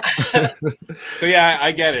do?" So yeah,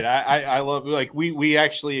 I get it. I love like we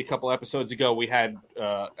actually a couple episodes ago we had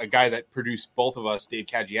a guy that produced both of us, Dave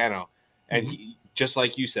Caggiano, and he just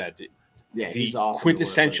like you said. Yeah, he's awesome.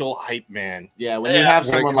 Quintessential hype man. Yeah, when you have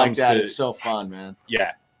someone like that, it's so fun, man.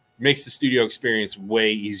 Yeah, makes the studio experience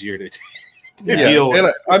way easier to Yeah, deal with.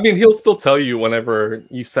 and I mean, he'll still tell you whenever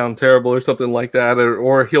you sound terrible or something like that,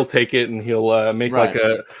 or he'll take it and he'll make like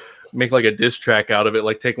a diss track out of it,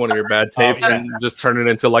 like take one of your bad tapes and just turn it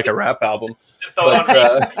into like a rap album. But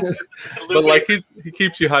like he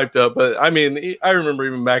keeps you hyped up. But I mean, I remember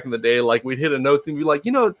even back in the day, like we'd hit a note and be like,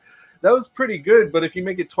 you know, that was pretty good, but if you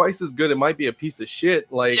make it twice as good, it might be a piece of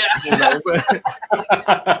shit. Like, you know,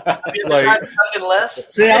 like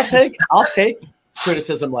less. See, I'll take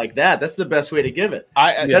criticism like that. That's the best way to give it.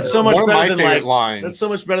 That's so much better than like lines. That's so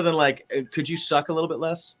much better than like, could you suck a little bit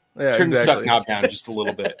less? Yeah, turn exactly. the suck knob down just a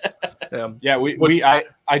little bit. Yeah,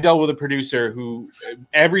 I dealt with a producer who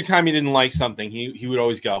every time he didn't like something, he would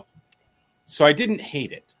always go, "So I didn't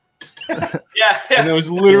hate it." And it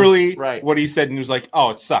was literally what he said, and he was like, "Oh,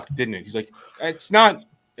 it sucked, didn't it?" He's like, "It's not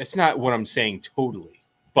what I'm saying totally,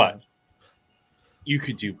 but you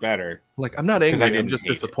could do better." Like, I'm not angry, I'm just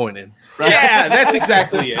disappointed. Yeah, that's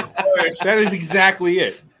exactly it. That is exactly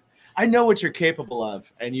it. I know what you're capable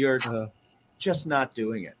of, and you're just not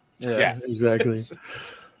doing it. Yeah, exactly.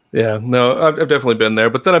 Yeah, no, I've definitely been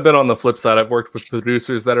there, but then I've been on the flip side. I've worked with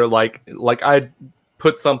producers that are like I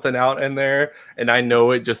put something out in there and I know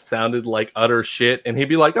it just sounded like utter shit, and he'd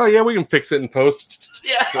be like, "Oh yeah, we can fix it in post."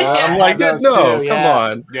 I'm like, "No, come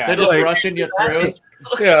on." Yeah, they're just rushing you through.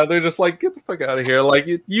 Yeah, they're just like, "Get the fuck out of here!" Like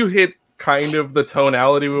you hit kind of the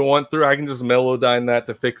tonality we want through. I can just melodyne that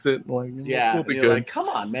to fix it. Like, we'll be good. Like, come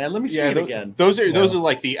on, man, let me see it again. Those are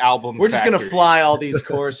like the album. We're just gonna fly all these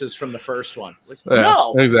choruses from the first one. Like, yeah,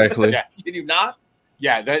 no, exactly. Can you not?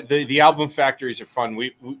 Yeah, the album factories are fun.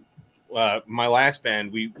 We my last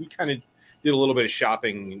band, we kind of did a little bit of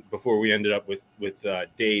shopping before we ended up with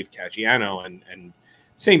Dave Caggiano, and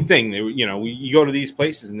same thing. They you go to these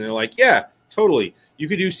places and they're like, "Yeah, totally. You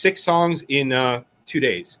could do 6 songs in 2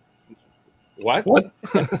 days." What?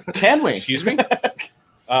 Can we? Excuse me?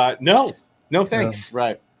 No, thanks.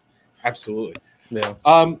 Right. Absolutely.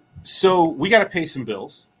 Yeah. So we got to pay some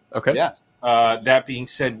bills. Okay. Yeah. That being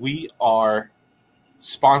said, we are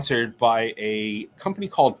sponsored by a company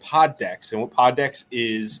called Poddex, and what Poddex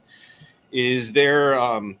is they're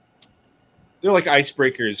like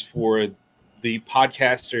icebreakers for the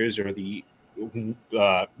podcasters or the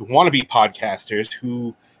wannabe podcasters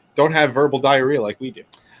who don't have verbal diarrhea like we do.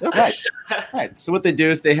 Okay. Right. So what they do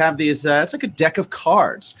is they have these. It's like a deck of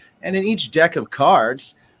cards, and in each deck of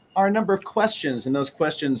cards are a number of questions, and those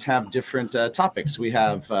questions have different topics. We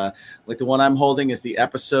have like the one I'm holding is the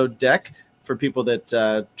episode deck for people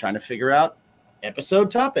that trying to figure out episode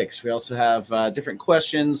topics. We also have different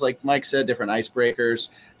questions, like Mike said, different icebreakers,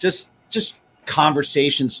 just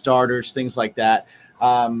conversation starters, things like that.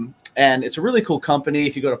 And it's a really cool company.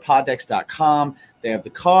 If you go to poddex.com, they have the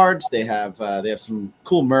cards. They have some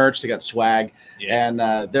cool merch. They got swag, and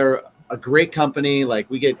they're a great company. Like,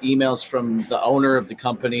 we get emails from the owner of the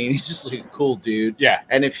company. He's just like a cool dude. Yeah.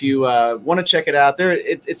 And if you want to check it out,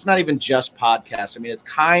 it's not even just podcasts. I mean, it's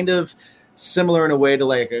kind of similar in a way to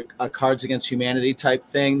like a Cards Against Humanity type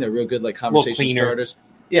thing. They're real good, like conversation starters.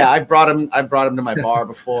 Yeah, I've brought them to my bar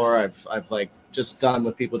before. I've like just done them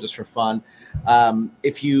with people just for fun.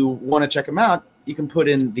 If you want to check them out, you can put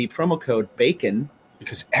in the promo code BACON,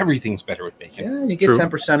 because everything's better with bacon. Yeah, you get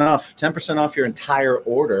 10% off. 10% off your entire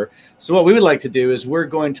order. So what we would like to do is we're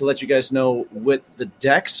going to let you guys know what the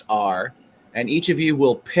decks are, and each of you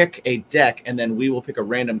will pick a deck, and then we will pick a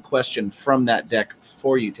random question from that deck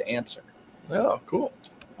for you to answer. Oh, cool.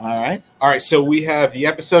 All right. So we have the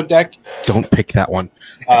episode deck. Don't pick that one.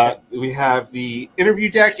 We have the interview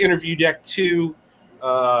deck 2,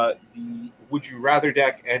 the Would You Rather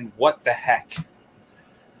deck, and What the Heck.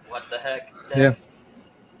 What the heck? Yeah.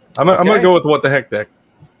 I'm going to go with What the Heck deck.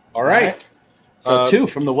 All right. So 2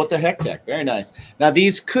 from the What the Heck deck. Very nice. Now,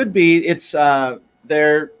 these could be,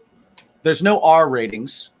 there's no R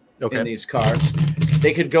ratings in these cards.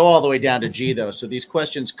 They could go all the way down to G, though. So these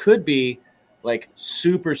questions could be like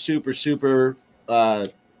super, super, super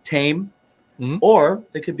tame, or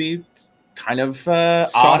they could be kind of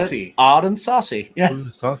saucy. Odd and saucy. Yeah.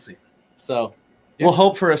 Ooh, saucy. So we'll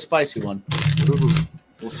hope for a spicy one.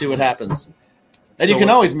 We'll see what happens. And So you can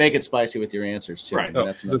always make it spicy with your answers, too. Right. I mean,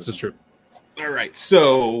 that's This is true. All right.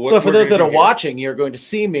 So for those that are watching, you're going to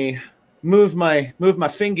see me move my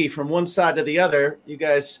fingy from one side to the other. You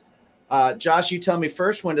guys, Josh, you tell me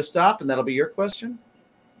first when to stop, and that'll be your question.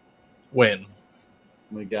 When?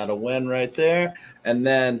 We got a when right there. And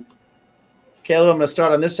then, Caleb, I'm going to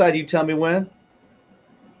start on this side. You tell me when.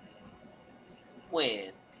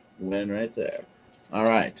 When right there. All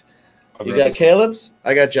right. You got Caleb's?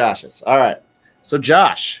 I got Josh's. All right. So,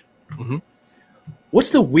 Josh, what's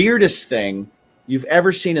the weirdest thing you've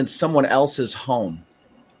ever seen in someone else's home?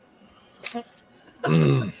 I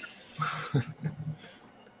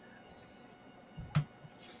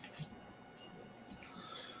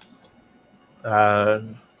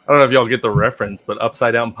don't know if y'all get the reference, but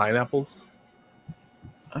upside down pineapples.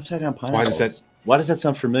 Upside down pineapples. Why does that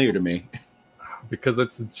sound familiar to me? Because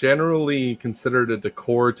it's generally considered a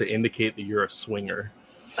decor to indicate that you're a swinger.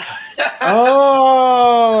 Oh,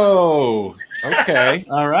 okay.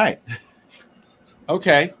 All right.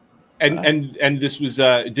 Okay. And this was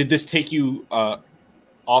did this take you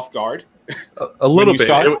off guard? A little bit.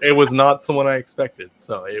 saw It was not someone I expected.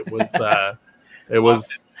 So it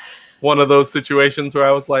was one of those situations where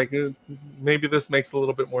I was like, maybe this makes a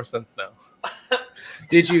little bit more sense now.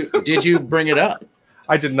 Did you bring it up?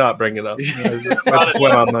 I did not bring it up. I just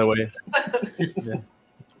went on my way. Yeah.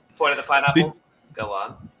 Point of the pineapple. Go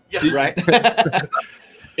on. Right.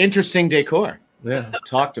 Interesting decor. Yeah.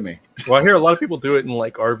 Talk to me. Well, I hear a lot of people do it in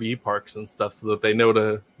like RV parks and stuff so that they know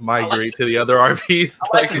to migrate to the other RVs.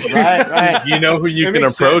 Right. You know who you can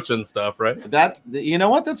approach and stuff, right? You know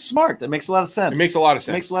what? That's smart. That makes a lot of sense. It makes a lot of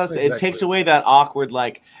sense. Exactly. It takes away that awkward,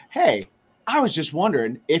 like, hey, I was just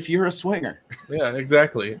wondering if you're a swinger. Yeah,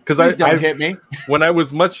 exactly. Because don't hit me. When I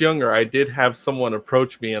was much younger, I did have someone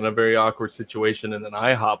approach me in a very awkward situation in an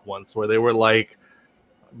IHOP once where they were like,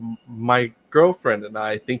 my girlfriend and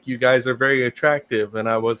I think you guys are very attractive. And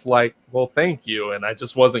I was like, well, thank you. And I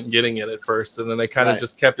just wasn't getting it at first. And then they kind of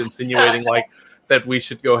just kept insinuating like that we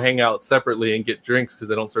should go hang out separately and get drinks because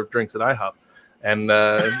they don't serve drinks at IHOP. And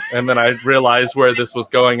then I realized where this was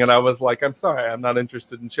going, and I was like, "I'm sorry, I'm not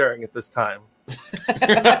interested in sharing at this time."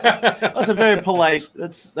 That's a very polite.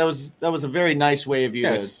 That was a very nice way of you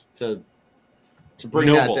to bring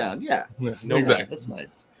Noble. that down. Yeah, exactly. That's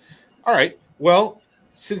nice. All right. Well,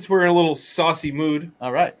 since we're in a little saucy mood,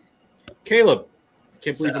 all right, Caleb.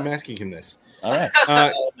 Can't believe I'm asking him this. All right.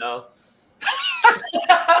 Oh, no.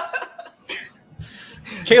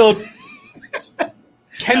 Caleb.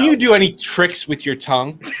 Can you do any tricks with your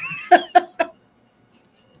tongue?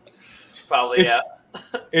 Probably, yeah.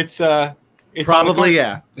 It's probably,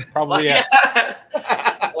 yeah. Probably, yeah.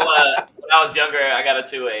 Well, when I was younger, I got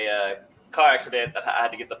into a car accident that I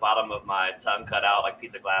had to get the bottom of my tongue cut out, like a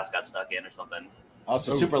piece of glass got stuck in or something. Oh,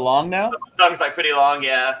 so super long now? My tongue's like pretty long,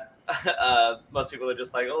 yeah. Most people are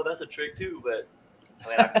just like, oh, that's a trick too, but I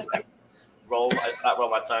mean, I can like not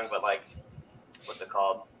roll my tongue, but like, what's it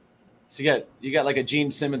called? So you got like a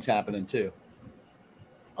Gene Simmons happening too.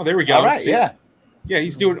 Oh, there we go. All right, yeah,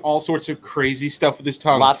 he's doing all sorts of crazy stuff with his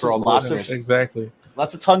tongue. Lots of exactly.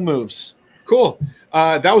 Lots of tongue moves. Cool.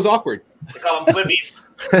 That was awkward. They call them flippies.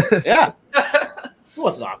 Yeah, it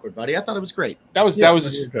wasn't awkward, buddy. I thought it was great.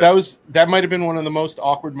 That might have been one of the most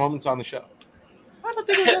awkward moments on the show. I don't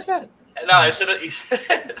think it was that bad. No, I should have.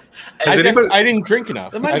 I didn't drink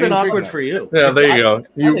enough. That might have been awkward for you. Yeah, there you go.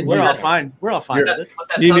 I think we're all fine. We're all fine with it.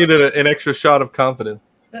 You needed an extra shot of confidence.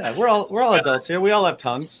 Yeah, we're all adults here. We all have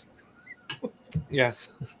tongues. Yeah.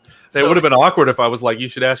 It would have been awkward if I was like, you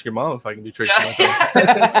should ask your mom if I can do tricks myself.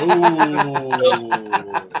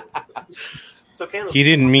 So Caleb, He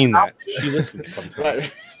didn't mean that. She listens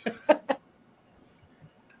sometimes.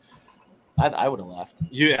 I would have laughed.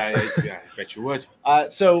 Yeah, I bet you would.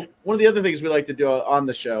 So one of the other things we like to do on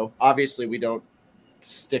the show, obviously we don't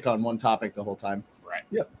stick on one topic the whole time. Right.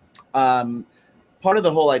 Yep. Part of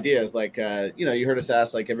the whole idea is like, you heard us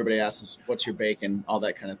ask, like everybody asks, what's your bacon, all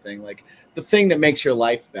that kind of thing. Like the thing that makes your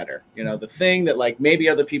life better, the thing that like maybe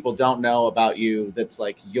other people don't know about you. That's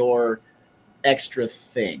like your extra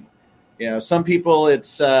thing. Some people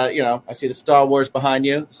it's, I see the Star Wars behind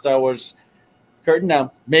you, the Star Wars curtain.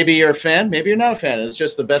 Now, maybe you're a fan, maybe you're not a fan. It's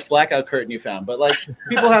just the best blackout curtain you found. But like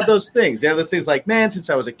people have those things. They have those things like, man,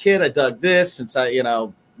 since I was a kid, I dug this. Since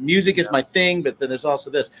music is my thing. But then there's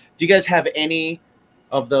also this. Do you guys have any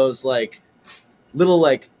of those like little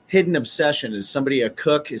like hidden obsession? Is somebody a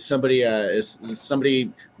cook? Is somebody is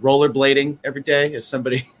somebody rollerblading every day? Is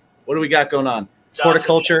somebody? What do we got going on?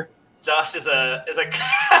 Horticulture. Josh is a.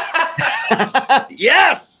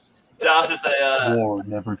 Yes. Josh is a. War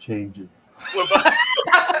never changes.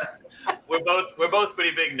 We're both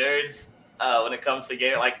pretty big nerds when it comes to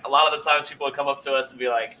game. Like a lot of the times, people would come up to us and be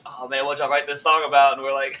like, "Oh man, what'd y'all write this song about?" And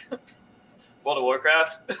we're like, "World of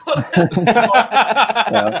Warcraft."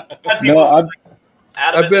 No,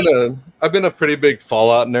 I've been a pretty big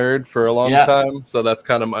Fallout nerd for a long time, so that's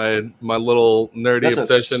kind of my little nerdy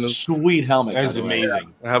obsession. Sweet helmet. That is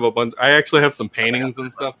amazing. I have a bunch. I actually have some paintings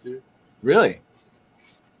and stuff too. Really?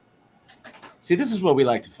 See, this is what we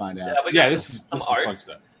like to find out. Yeah, this is fun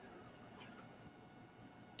stuff.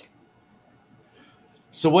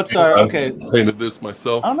 So what's our okay? I painted this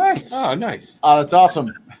myself. Oh, nice. Oh, nice. Oh, that's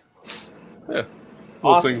awesome. Yeah,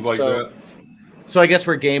 Awesome. things like So- that. So I guess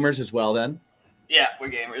we're gamers as well, then. Yeah, we're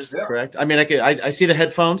gamers. Correct. I mean, I see the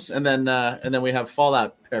headphones, and then we have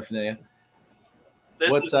Fallout paraphernalia.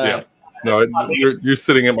 This What's is No, you're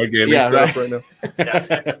sitting at my gaming setup right now.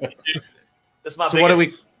 This is my So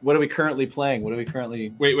what are we currently playing? What are we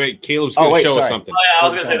currently? Wait. Caleb's going to show us something. Oh, yeah, I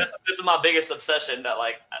was gonna say this is my biggest obsession that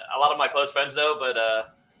like a lot of my close friends know, but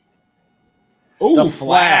Oh, The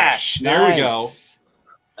Flash. There we go.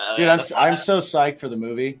 Dude, I'm so psyched for the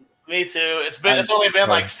movie. Me too. It's only been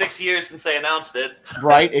like 6 years since they announced it.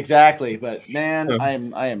 Right, exactly. But man, I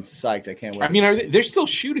am psyched. I can't wait. I mean, they're still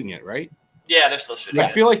shooting it, right? Yeah, they're still shooting.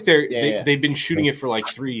 I feel like Yeah. they've been shooting it for like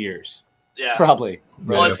 3 years. Yeah, probably.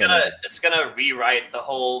 Well, it's gonna rewrite the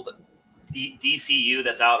whole DCU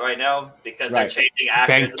that's out right now because they're changing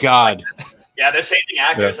actors. Thank God. Yeah, they're changing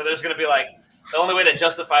actors, Yeah. so there's gonna be like the only way to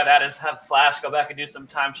justify that is have Flash go back and do some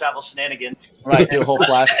time travel shenanigans. Right, do a whole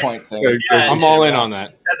Flashpoint thing. Yeah, I'm all in on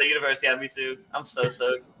that. At the universe, yeah, me too. I'm so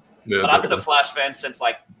stoked. Yeah, But I've been a Flash fan since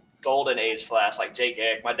like Golden Age Flash, like Jay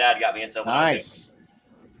Garrick. My dad got me into him. Nice.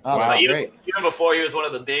 Oh, Wow. that's Even, great. even before he was one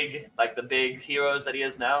of the big heroes that he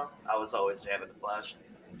is now, I was always jamming the Flash.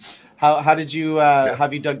 How did you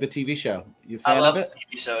have you dug the TV show? You a fan I love of it?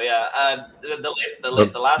 the TV show, yeah.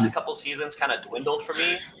 The last couple seasons kind of dwindled for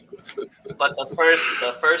me, but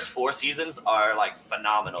the first 4 seasons are like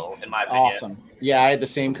phenomenal in my opinion. Awesome. Yeah, I had the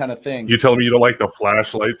same kind of thing. You telling me you don't like the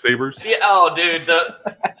Flash lightsabers? Yeah, oh, dude.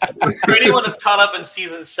 For anyone that's caught up in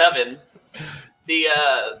season 7,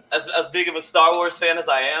 as big of a Star Wars fan as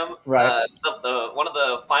I am, Right. the one of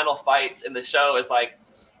the final fights in the show is like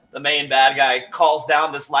the main bad guy calls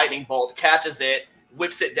down this lightning bolt, catches it,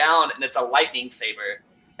 whips it down, and it's a lightning saber.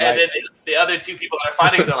 And Right. then the other 2 people that are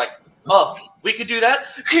fighting, they're like, "Oh, we could do that,"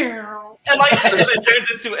 and like it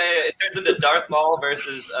turns into Darth Maul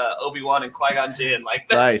versus Obi-Wan and Qui-Gon Jinn.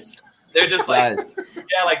 Like Nice. they're just like, Nice.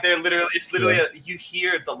 yeah, like it's literally you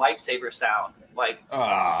hear the lightsaber sound, like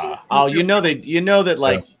Oh, you know that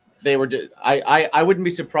like they were. I wouldn't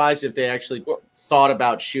be surprised if they actually thought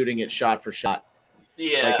about shooting it shot for shot,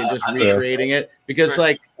 yeah, like and just recreating it because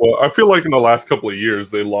like Well, I feel like in the last couple of years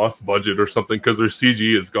they lost budget or something because their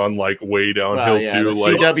CG has gone like way downhill too. the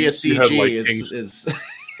Like CWCG you had, like, is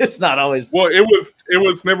it's not always. Well, it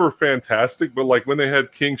was never fantastic, but like when they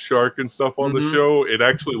had King Shark and stuff on the show, it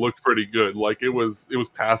actually looked pretty good. Like it was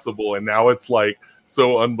passable, and now it's like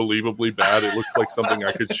so unbelievably bad. It looks like something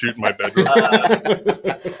I could shoot in my bedroom.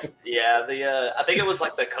 Yeah, I think it was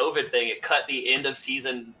like the COVID thing. It cut the end of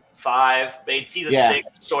season 5, made season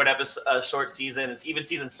 6 short season. It's even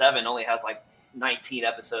season 7 only has like 19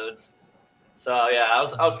 episodes. So yeah, I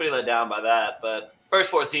was pretty let down by that. But first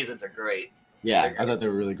 4 seasons are great. Yeah, I thought they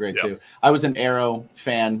were really great Yeah. too. I was an Arrow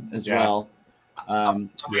fan as Yeah. well. I'm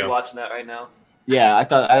rewatching that right now. Yeah, I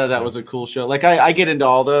thought that was a cool show. Like I get into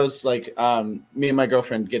all those. Like me and my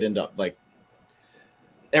girlfriend get into like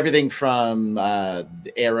everything from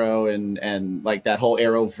Arrow and like that whole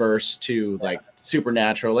Arrowverse to like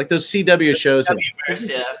Supernatural. Like those CW shows.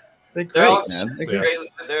 Yeah. They're They're all- great, man. They're Yeah. great.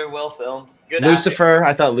 They're well filmed. Good Lucifer,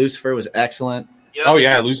 I thought Lucifer was excellent. acting. You know, Oh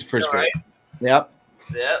yeah, Lucifer's all great. right? Yep.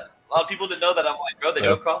 Yeah. A lot of people didn't know that. I'm like, bro, they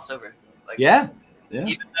do a crossover. Like, Yeah. Yeah.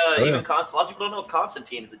 Even Oh, yeah. even a lot of people don't know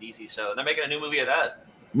Constantine is a DC show, and they're making a new movie of that.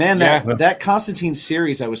 Man, Yeah. that Constantine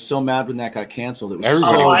series, I was so mad when that got canceled. It was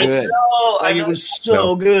Everybody so was. good. I Like, know. it was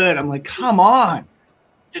so good. I'm like, come on.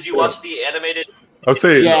 Did you watch the animated? I would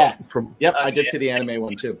say Yeah. from Yep, I did see the anime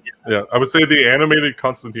one too. I would say the animated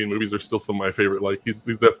Constantine movies are still some of my favorite. Like he's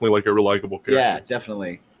definitely like a relikable character. Yeah,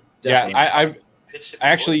 definitely. Yeah, Definitely. I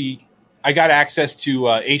actually I got access to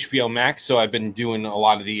HBO Max, so I've been doing a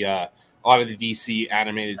lot of the DC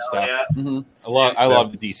animated stuff. Yeah. Mhm. I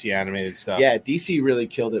love the DC animated stuff. Yeah, DC really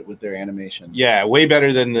killed it with their animation. Yeah, way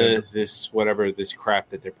better than this crap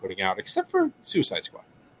that they're putting out, except for Suicide Squad.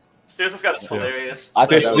 Suicide Squad is hilarious. I thought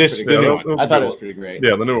This- that was this- pretty the good. new one. I thought it was pretty great.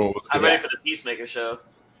 Yeah, the new one was I'm good. ready for the Peacemaker show.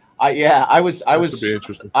 I That should be was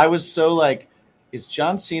interesting. so like, is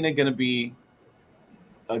John Cena gonna be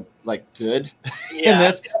like good Yeah. in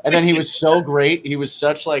this? And then he was so great. He was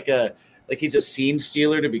such like he's a scene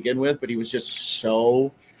stealer to begin with, but he was just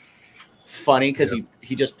so funny because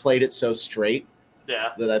he just played it so straight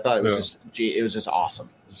Yeah. that I thought it was Yeah. it was just awesome.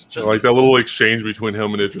 It was I like that little exchange between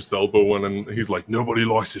him and Idris Elba when and he's like, nobody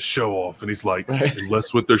likes to show off, and he's like, Right.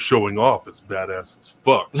 unless what they're showing off is badass as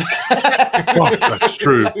fuck. Fuck, that's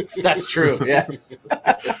true. That's true. Yeah.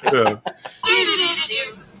 Yeah.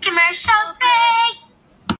 Commercial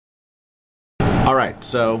break. All right.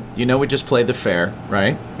 So we just played the fair,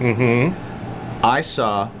 right? Mm-hmm. I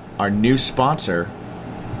saw our new sponsor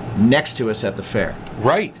next to us at the fair.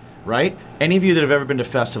 Right. Right? Any of you that have ever been to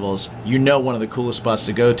festivals, one of the coolest spots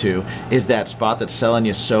to go to is that spot that's selling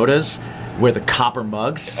you sodas where the copper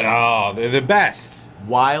mugs. Oh, they're the best.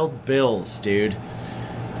 Wild Bills, dude.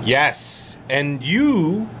 Yes. And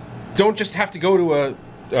you don't just have to go to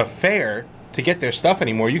a fair to get their stuff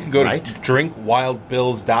anymore. You can go Right. to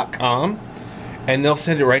drinkwildbills.com and they'll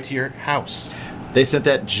send it right to your house. They sent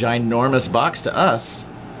that ginormous box to us.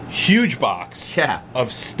 Huge box Yeah.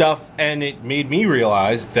 of stuff, and it made me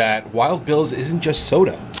realize that Wild Bills isn't just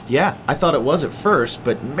soda. Yeah, I thought it was at first,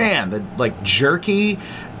 but man, the like jerky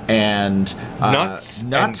and Nuts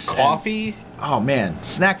and coffee. oh man,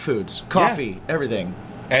 snack foods, coffee, everything.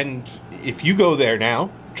 And if you go there now,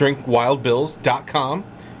 drinkwildbills.com,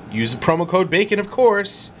 use the promo code BACON, of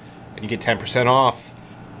course, and you get 10% off.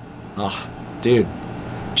 Oh, dude,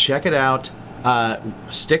 check it out.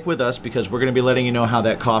 Stick with us because we're going to be letting you know how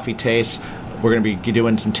that coffee tastes. We're going to be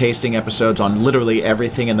doing some tasting episodes on literally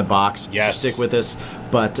everything in the box. Yes. So stick with us.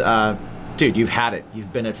 But, dude, you've had it.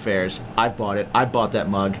 You've been at fairs. I've bought it. I bought that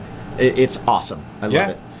mug. It's awesome. I love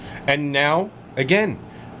it. And now, again,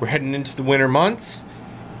 we're heading into the winter months.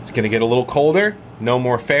 It's going to get a little colder. No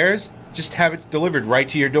more fairs. Just have it delivered right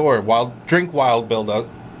to your door.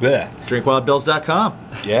 Drinkwildbills.com.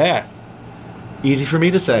 Yeah. Easy for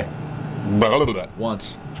me to say. Blah, blah, blah.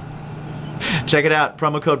 Once. Check it out.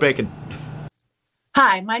 Promo code BACON.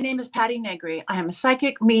 Hi, my name is Patty Negri. I am a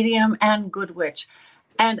psychic, medium, and good witch,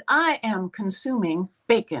 and I am consuming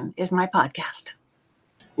Bacon is my podcast.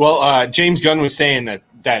 Well, James Gunn was saying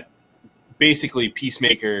that basically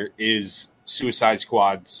Peacemaker is Suicide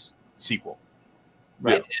Squad's sequel.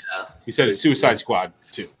 Right. Yeah. He said it's Suicide Squad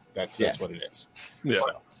 2. That's what it is. Yeah.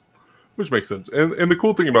 So. Which makes sense. And the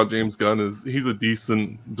cool thing about James Gunn is he's a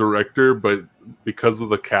decent director, but because of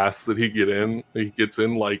the cast that he gets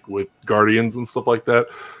in like with Guardians and stuff like that,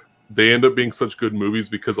 they end up being such good movies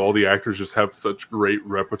because all the actors just have such great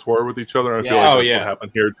repertoire with each other. And I feel like that's what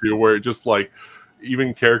happened here too, where it just like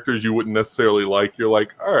even characters you wouldn't necessarily like, you're like,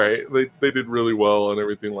 all right, they did really well and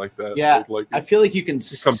everything like that. Yeah, like I feel like you can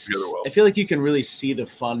it comes together well. I feel like you can really see the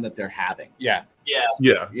fun that they're having. Yeah. Yeah.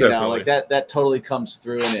 Yeah, You know, like that totally comes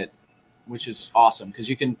through in it, which is awesome because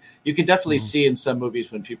you can definitely see in some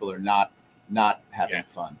movies when people are not having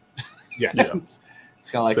fun. Yes. It's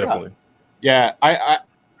kind of like Definitely. Yeah, I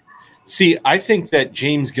see. I think that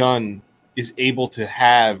James Gunn is able to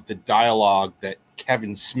have the dialogue that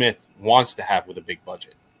Kevin Smith wants to have with a big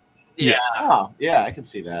budget. Yeah. Oh, yeah, I can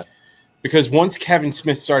see that. Because once Kevin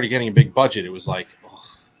Smith started getting a big budget, it was like,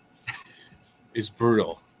 it's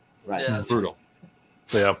brutal. Right. Yeah. Brutal.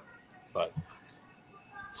 Yeah. But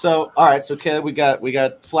So, all right. So, Caleb, we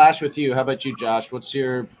got Flash with you. How about you, Josh? What's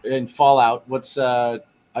your in Fallout? What's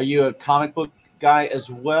Are you a comic book guy as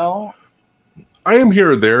well? I am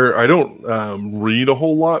here or there. I don't read a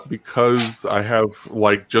whole lot because I have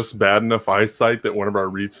like just bad enough eyesight that whenever I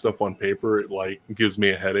read stuff on paper, it like gives me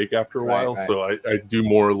a headache after a while. Right. So I do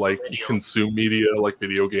more like consume media, like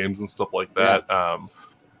video games and stuff like that.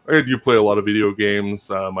 I do play a lot of video games.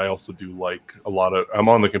 I also do like a lot of. I'm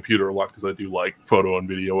on the computer a lot because I do like photo and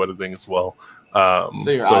video editing as well. So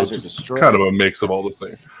your eyes are just destroyed. kind of a mix of all those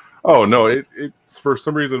things. Oh no, it's for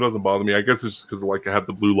some reason it doesn't bother me. I guess it's just because like I have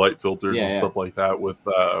the blue light filters and stuff like that with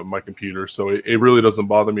my computer, so it really doesn't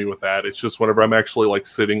bother me with that. It's just whenever I'm actually like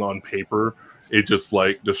sitting on paper, it just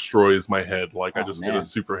like destroys my head. Like I just get a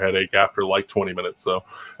super headache after like 20 minutes. So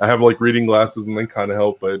I have like reading glasses and they kind of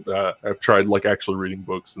help, but I've tried like actually reading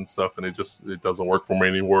books and stuff, and it doesn't work for me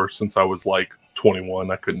anymore. Since I was like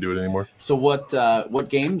 21, I couldn't do it anymore. So what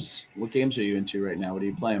games are you into right now? What are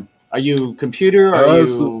you playing? Are you computer? Are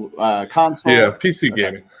you console? Yeah, PC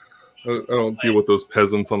gaming. I don't deal with those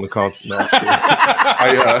peasants on the console.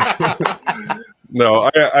 No,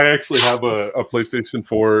 I actually have a PlayStation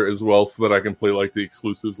 4 as well, so that I can play like the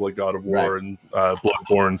exclusives like God of War and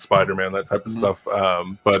Bloodborne, Spider-Man, that type of stuff.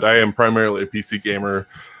 But I am primarily a PC gamer.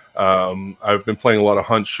 I've been playing a lot of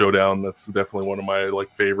Hunt Showdown. That's definitely one of my like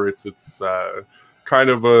favorites. It's kind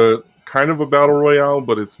of a battle royale,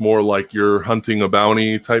 but it's more like you're hunting a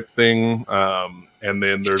bounty type thing. And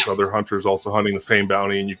then there's other hunters also hunting the same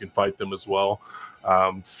bounty, and you can fight them as well.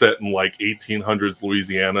 Set in like 1800s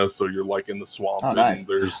Louisiana, so you're like in the swamp. Oh, nice. And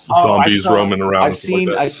there's zombies roaming around.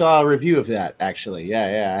 I saw a review of that actually.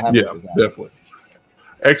 Yeah, I have definitely.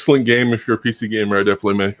 Excellent game. If you're a PC gamer, I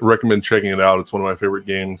definitely recommend checking it out. It's one of my favorite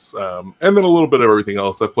games. And then a little bit of everything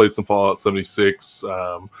else. I played some Fallout 76.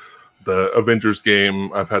 The Avengers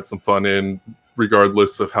game I've had some fun in,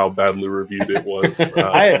 regardless of how badly reviewed it was.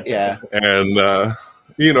 And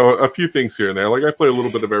a few things here and there. Like I play a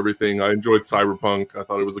little bit of everything. I enjoyed Cyberpunk. I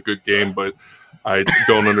thought it was a good game, but I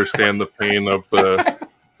don't understand the pain of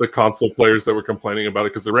the console players that were complaining about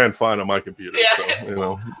it because it ran fine on my computer. So,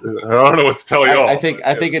 I don't know what to tell y'all. I think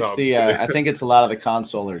it's I think it's a lot of the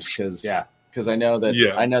consolers because I know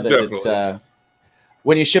that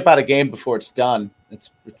when you ship out a game before it's done, it's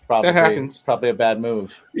probably a bad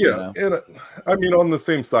move. Yeah, and I mean on the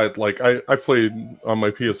same side, like I played on my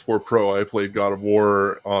PS4 Pro, I played God of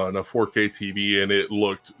War on a 4K TV, and it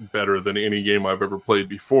looked better than any game I've ever played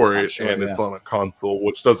before it. It's on a console,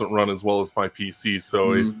 which doesn't run as well as my PC.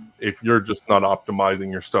 So if you're just not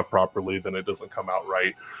optimizing your stuff properly, then it doesn't come out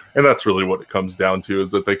right. And that's really what it comes down to,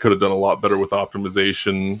 is that they could have done a lot better with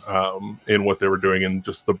optimization in what they were doing, and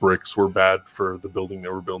just the bricks were bad for the building they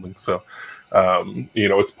were building. So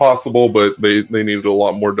it's possible, but they needed a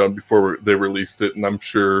lot more done before they released it. And I'm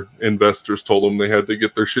sure investors told them they had to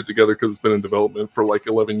get their shit together because it's been in development for like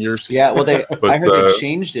 11 years. Yeah, well, I heard they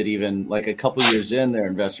changed it even like a couple years in. Their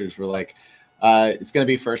investors were like, it's going to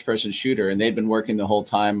be first-person shooter, and they'd been working the whole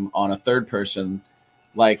time on a third-person,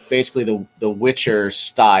 like basically the Witcher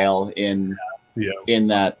style in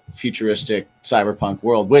that futuristic cyberpunk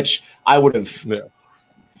world, which I would have been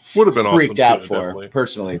freaked awesome out too, for definitely.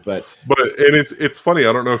 Personally, but it's funny.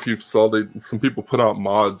 I don't know if you saw some people put out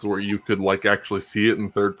mods where you could like actually see it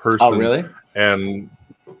in third person. Oh, really? And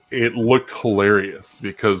it looked hilarious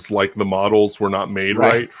because like the models were not made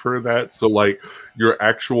right for that. So like your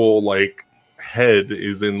actual like head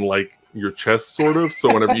is in like your chest sort of.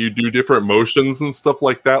 So whenever you do different motions and stuff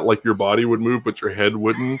like that, like your body would move, but your head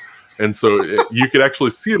wouldn't. And so you could actually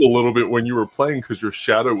see it a little bit when you were playing because your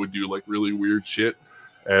shadow would do like really weird shit.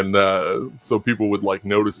 And so people would like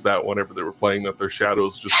notice that whenever they were playing, that their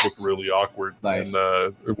shadows just look really awkward. Nice.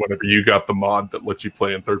 And whenever you got the mod that lets you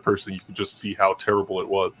play in third person, you could just see how terrible it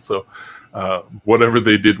was. So whatever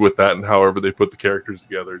they did with that and however they put the characters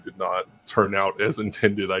together did not turn out as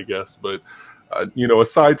intended, I guess. But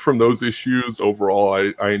aside from those issues,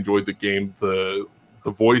 overall, I enjoyed the game. The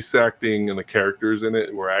voice acting and the characters in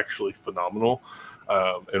it were actually phenomenal.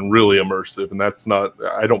 And really immersive, and that's not.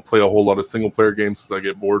 I don't play a whole lot of single player games because I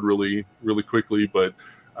get bored really, really quickly. But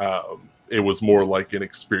it was more like an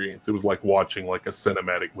experience. It was like watching like a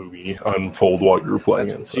cinematic movie unfold while you were playing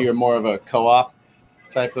it. So you're more of a co-op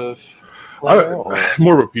type of player,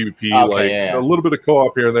 more of a PvP, a little bit of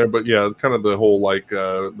co-op here and there. But yeah, kind of the whole like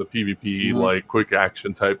the PvP like quick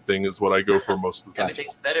action type thing is what I go for most of the time.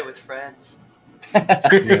 Everything's better with friends.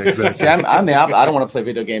 Exactly. See, I'm the opposite. I don't want to play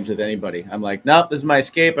video games with anybody. I'm like, nope, this is my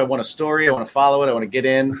escape. I want a story. I want to follow it. I want to get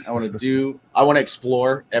in. I want to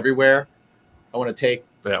explore everywhere. I want to take,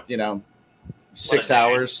 6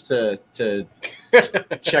 hours to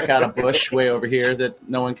check out a bush way over here that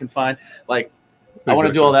no one can find. Like, I want to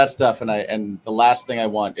Exactly. do all that stuff, and the last thing I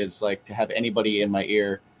want is like to have anybody in my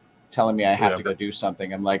ear telling me I have Yeah. to go do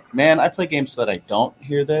something. I'm like, man, I play games so that I don't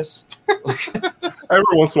hear this. Every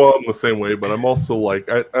once in a while, I'm the same way, but I'm also like,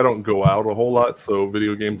 I don't go out a whole lot, so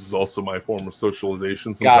video games is also my form of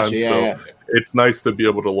socialization sometimes. Gotcha, yeah, so yeah. it's nice to be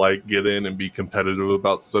able to like get in and be competitive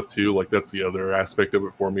about stuff too. Like that's the other aspect of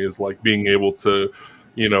it for me is like being able to,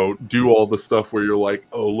 you know, do all the stuff where you're like,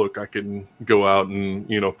 oh, look, I can go out and,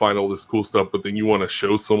 you know, find all this cool stuff, but then you want to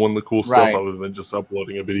show someone the cool Right. stuff other than just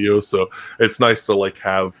uploading a video. So it's nice to like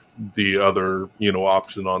have the other, you know,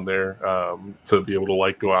 option on there to be able to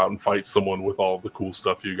like go out and fight someone with all the cool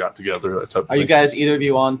stuff you got together. That type of Are you thing. guys, either of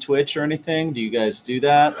you, on Twitch or anything? Do you guys do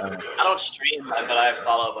that? I don't stream, but I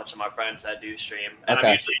follow a bunch of my friends that do stream, and Okay.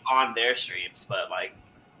 I'm usually on their streams. But like,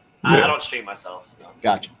 I Yeah. don't stream myself.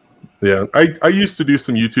 Gotcha. Yeah, I used to do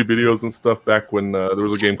some YouTube videos and stuff back when there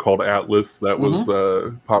was a game called Atlas that was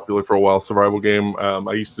popular for a while, survival game.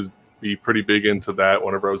 I used to be pretty big into that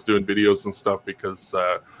whenever I was doing videos and stuff because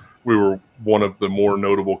we were one of the more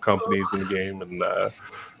notable companies in the game, and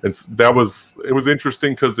it was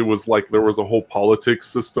interesting because it was like there was a whole politics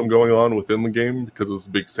system going on within the game because it was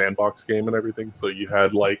a big sandbox game and everything. So you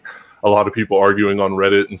had like a lot of people arguing on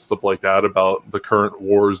Reddit and stuff like that about the current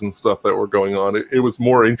wars and stuff that were going on. It was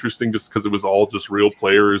more interesting just because it was all just real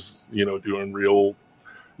players, you know, doing real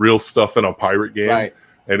stuff in a pirate game. Right.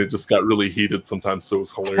 And it just got really heated sometimes, so it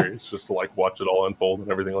was hilarious just to like watch it all unfold and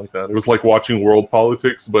everything like that. It was like watching world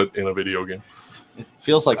politics, but in a video game. It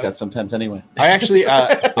feels like that sometimes anyway. I actually,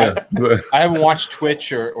 Yeah. I haven't watched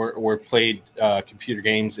Twitch or played computer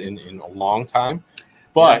games in a long time,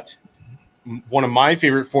 but one of my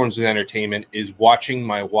favorite forms of entertainment is watching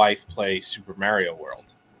my wife play Super Mario World.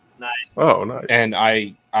 Nice. Oh, nice. And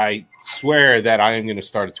I swear that I am going to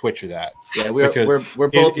start a Twitch of that. Yeah, we're because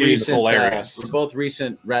both it is recent. hilarious. We're both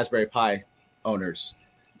recent Raspberry Pi owners.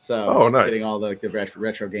 So Oh, nice. getting all the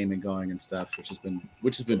retro gaming going and stuff, which has been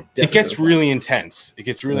It gets really intense. It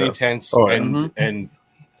gets really Yeah. intense, Oh, yeah. and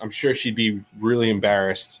I'm sure she'd be really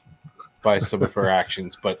embarrassed by some of her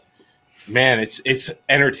actions. But man, it's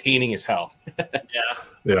entertaining as hell.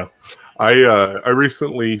 Yeah. I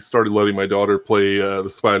recently started letting my daughter play the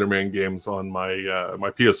Spider-Man games on my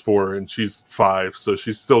my PS4, and she's 5, so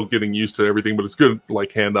she's still getting used to everything. But it's good,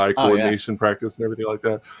 like hand-eye Oh, yeah. coordination practice and everything like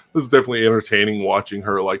that. This is definitely entertaining watching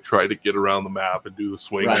her like try to get around the map and do the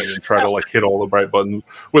swinging Right. and try to like hit all the right buttons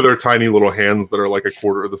with her tiny little hands that are like a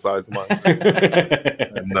quarter of the size of mine.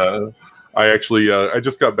 And I actually I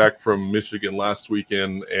just got back from Michigan last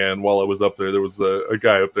weekend, and while I was up there, there was a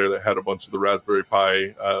guy up there that had a bunch of the Raspberry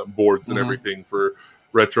Pi boards and Mhm. everything for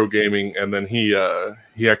retro gaming, and then he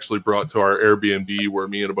actually brought to our Airbnb where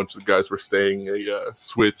me and a bunch of the guys were staying a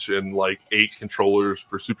Switch and like 8 controllers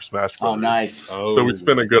for Super Smash Bros. Oh, nice. So we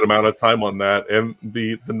spent a good amount of time on that, and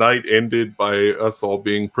the night ended by us all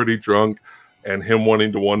being pretty drunk and him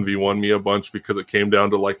wanting to 1v1 me a bunch because it came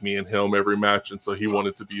down to like me and him every match, and so he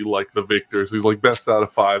wanted to be like the victor. So he's like, best out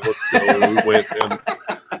of 5, let's go. And we went, and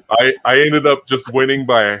I ended up just winning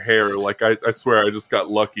by a hair. Like I swear I just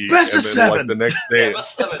got lucky. Best and of then, 7.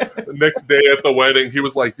 Like, the next day at the wedding, he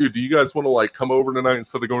was like, dude, do you guys want to like come over tonight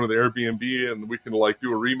instead of going to the Airbnb and we can like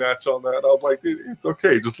do a rematch on that? I was like, dude, it's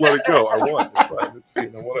okay, just let it go. I won. It's fine. It's, you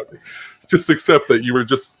know, whatever. Just accept that you were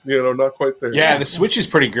just, you know, not quite there. Yeah, the Switch is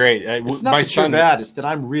pretty great. It's not My that you're son, bad; it's that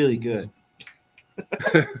I'm really good.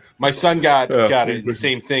 my son got Yeah. it, the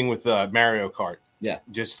same thing with Mario Kart. Yeah.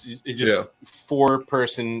 Just Yeah.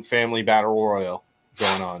 4-person family battle royal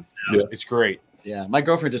going on. Yeah. It's great. Yeah, my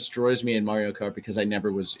girlfriend destroys me in Mario Kart because I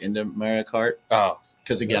never was into Mario Kart. Oh,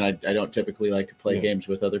 Because again, I don't typically like to play Yeah. games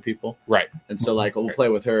with other people, right. and so like we'll play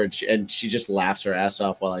with her, and she just laughs her ass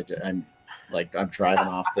off while I'm driving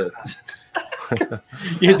off the.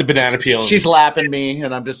 You hit the banana peel. and- She's lapping me,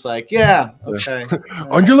 and I'm just like, yeah, okay.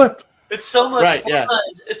 On your left. It's so much Right, fun. yeah.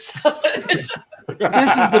 It's This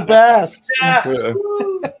is the best. yeah.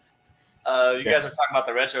 Yeah. You guys Yes. are talking about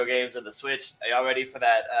the retro games and the Switch. Are y'all ready for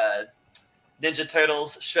that Ninja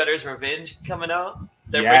Turtles Shredder's Revenge coming out?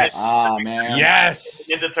 They're Yes. Ah man. Yes.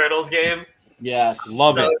 bringing Ninja Turtles game. Yes.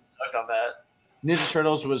 Love So it. stoked on that. Ninja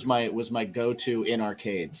Turtles was my go-to in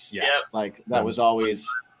arcades. Yeah. Yep. Like that was always.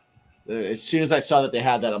 As soon as I saw that they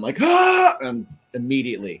had that, I'm like, ah! And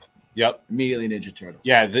immediately Ninja Turtles.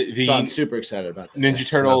 Yeah, the So I'm super excited about that. Ninja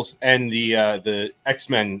Turtles and the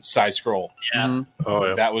X-Men side scroll. Yeah. Mhm. Oh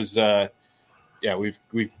yeah. That was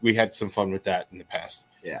we had some fun with that in the past.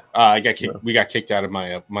 Yeah. I got kicked. We got kicked out of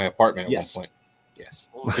my apartment at Yes. one point. Yes,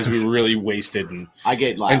 because we were really wasted and I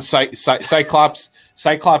get loud. and Cyclops'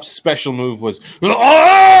 special move was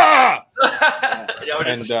ah! Y'all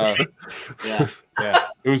And Yeah. yeah,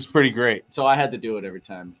 it was pretty great. So I had to do it every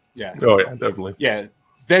time. Yeah. Oh yeah, definitely. Yeah.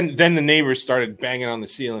 Then the neighbors started banging on the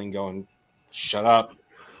ceiling, going, "Shut up!"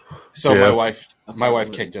 So Yeah. my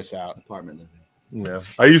wife kicked us out. Apartment living. Yeah,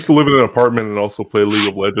 I used to live in an apartment and also play League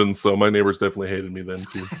of Legends, so my neighbors definitely hated me then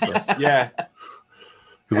too. Yeah,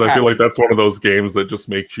 because I feel like that's one of those games that just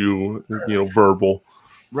makes you, verbal.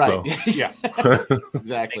 Right. So, Yeah.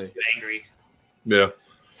 Exactly. Makes you angry. yeah.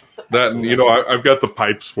 That and, I've got the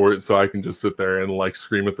pipes for it, so I can just sit there and like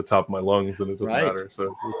scream at the top of my lungs, and it doesn't Right. matter.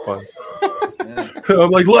 So it's fine.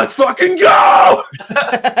 I'm like, let's fucking go!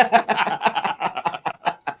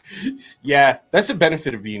 Yeah, that's a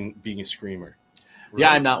benefit of being a screamer.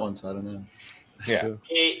 Yeah, I'm not one, so I don't know. Yeah.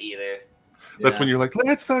 Me either. That's when you're like,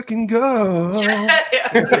 let's fucking go.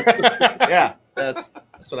 Yeah, that's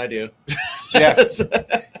what I do. Yeah,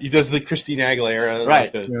 he does the Christina Aguilera,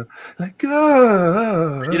 Right. Like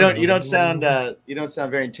go. You don't sound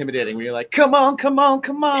very intimidating when you're like, come on, come on,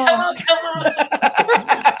 come on.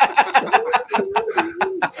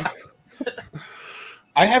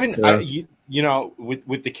 I haven't,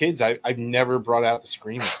 with the kids, I've never brought out the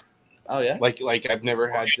screamer. Oh yeah, like I've never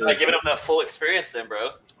had to. Like giving them the full experience, then, bro.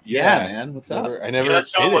 Yeah, man. What's up? I never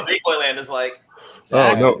Let's show them did what it. Big Boy Land is like.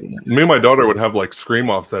 Oh no! Me and my daughter would have like scream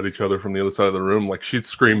offs at each other from the other side of the room. Like she'd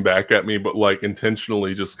scream back at me, but like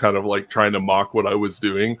intentionally, just kind of like trying to mock what I was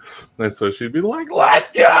doing. And so she'd be like,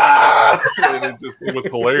 "Let's go!" And it was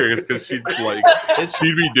hilarious because she'd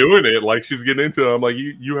be doing it like she's getting into it. I'm like,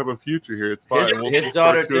 "You have a future here. It's fine." His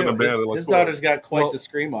daughter start you in too. the band. Like, His daughter's got quite the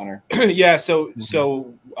scream on her. Yeah, so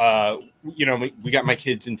we got my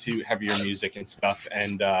kids into heavier music and stuff,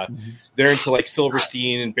 and they're into like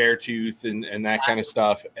Silverstein and Beartooth and that kind of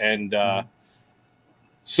stuff, and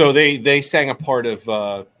so they sang a part of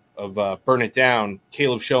Burn It Down,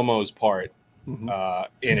 Caleb Shomo's part in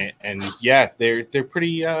it, and yeah, they're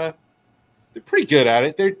pretty good at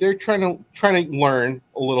it. They're trying to learn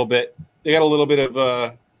a little bit. They got a little bit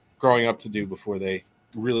of growing up to do before they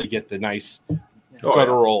really get the nice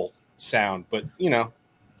guttural sound, but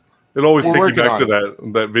it always we're takes you working back on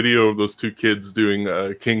to that video of those two kids doing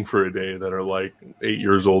King for a Day that are like 8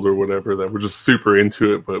 years old or whatever, that were just super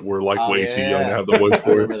into it, but we're like way too young to have the voice I for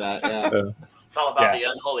remember it. that. Yeah. It's all about the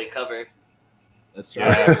unholy cover. That's right.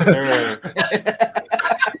 Yes, sir.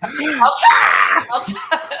 I'll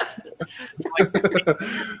try.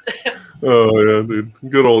 Oh yeah, dude!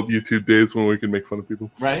 Good old YouTube days when we can make fun of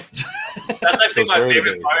people. Right. That's actually Those my early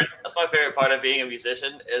favorite days. part. That's my favorite part of being a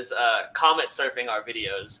musician is comment surfing our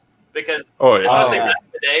videos, because Oh, yeah. especially Oh, yeah. back in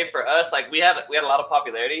the day for us, like we had a lot of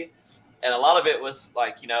popularity, and a lot of it was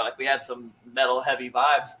like like we had some metal heavy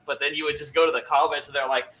vibes, but then you would just go to the comments and they're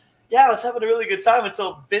like, "Yeah, I was having a really good time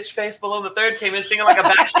until bitch face below the third came in singing like a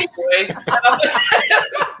Backstreet Boy,"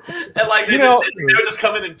 and like they would just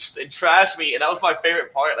come in and trash me, and that was my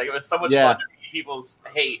favorite part. Like it was so much fun to read people's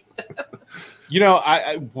hate.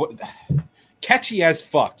 Catchy as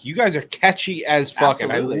fuck. You guys are catchy as fuck,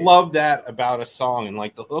 Absolutely. and I love that about a song. And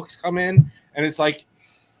like the hooks come in, and it's like,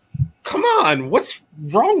 come on, what's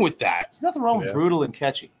wrong with that? There's nothing wrong with brutal and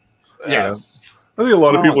catchy. Yes. I think a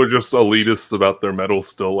lot of people are just elitist about their metal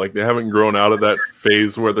still. Like they haven't grown out of that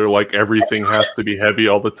phase where they're like everything has to be heavy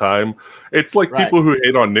all the time. It's like Right. people who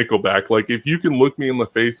hate on Nickelback. Like if you can look me in the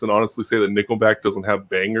face and honestly say that Nickelback doesn't have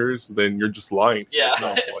bangers, then you're just lying. Yeah. No,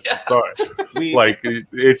 like, I'm sorry.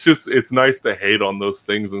 It's nice to hate on those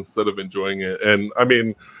things instead of enjoying it. And I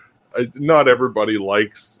mean, not everybody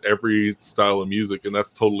likes every style of music, and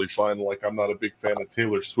that's totally fine. Like I'm not a big fan of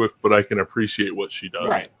Taylor Swift, but I can appreciate what she does.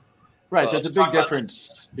 Right. Right. There's a big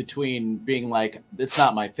difference between being like, it's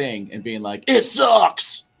not my thing, and being like, it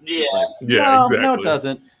sucks. Yeah. Yeah, No, it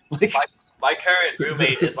doesn't. Like, my current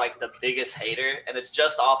roommate is like the biggest hater, and it's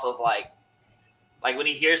just off of like when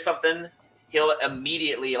he hears something, he'll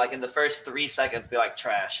immediately like in the first 3 seconds be like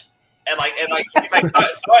trash. And he's like,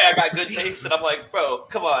 sorry, I got good taste, and I'm like, bro,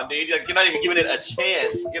 come on, dude, like, you're not even giving it a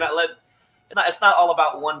chance. You're not it's not all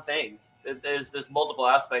about one thing. There's multiple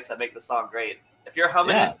aspects that make the song great. If you're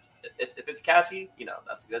humming it, if it's catchy,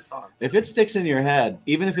 that's a good song. if it sticks in your head,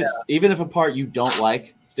 even if a part you don't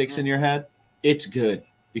like sticks in your head, it's good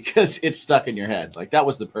because it's stuck in your head. Like that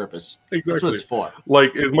was the purpose. Exactly. That's what it's for.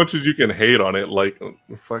 Like as much as you can hate on it, like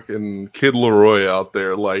fucking Kid Leroy out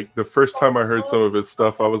there. Like the first time I heard some of his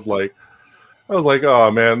stuff, I was like,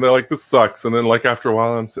 oh man, they're like, this sucks. And then like after a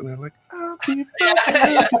while, I'm sitting there like, I'll be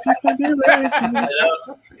I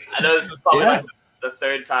know this is probably like the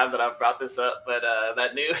third time that I've brought this up, but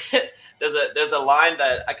that new there's a line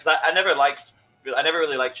that because I never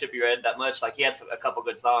really liked Trippie Redd that much. Like he had a couple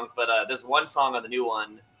good songs, but there's one song on the new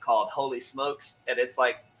one called "Holy Smokes," and it's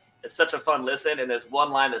like it's such a fun listen. And there's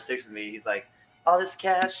one line that sticks with me. He's like, "All this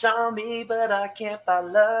cash on me, but I can't buy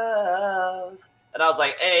love." And I was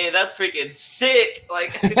like, "Hey, that's freaking sick!"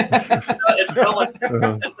 Like, it's so much.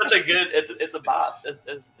 It's such a good. It's a bop.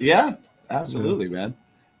 Yeah, absolutely, man.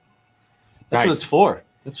 That's what it's for.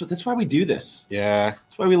 That's why we do this. Yeah,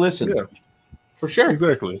 that's why we listen. Yeah, for sure.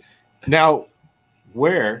 Exactly. Now,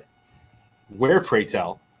 where pray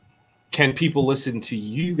tell, can people listen to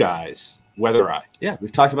you guys? Weather Eye. Yeah,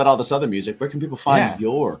 we've talked about all this other music. Where can people find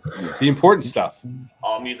the important stuff?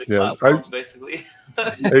 All music Yeah, platforms, basically.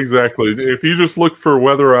 Exactly. If you just look for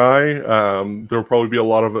Weather Eye, there'll probably be a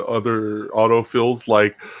lot of other autofills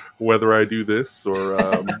like whether I do this or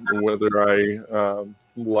whether I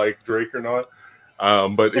like Drake or not.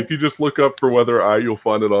 But if you just look up for Weather Eye, you'll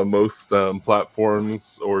find it on most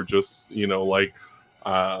platforms, or just like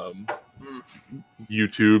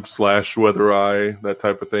YouTube / Weather Eye, that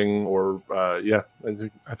type of thing. Or I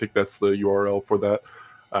think that's the URL for that.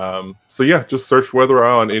 So yeah, just search Weather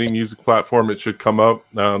Eye on any music platform. It should come up.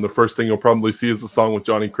 The first thing you'll probably see is the song with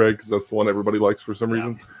Johnny Craig, because that's the one everybody likes for some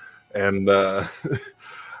reason. And then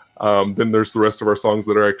there's the rest of our songs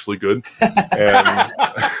that are actually good. And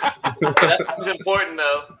That's important,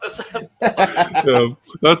 though.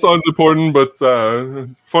 That song's important, but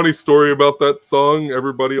funny story about that song.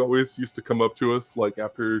 Everybody always used to come up to us like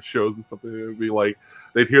after shows and stuff. They'd be like,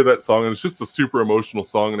 they'd hear that song, and it's just a super emotional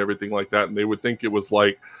song and everything like that, and they would think it was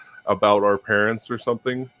like about our parents or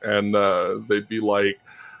something, and they'd be like,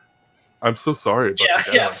 "I'm so sorry about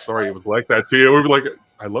your dad. I'm sorry it was like that to you." We'd be like,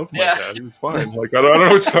 "I love my dad. He was fine." Like, I don't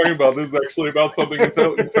know what you're talking about. This is actually about something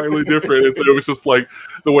entirely different. It was just like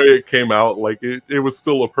the way it came out. Like it was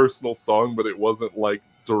still a personal song, but it wasn't like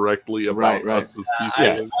directly about us as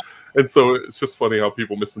people. And so it's just funny how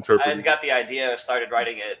people misinterpret. I got the idea, started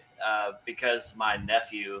writing it because my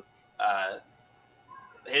nephew,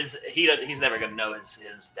 he's never gonna know his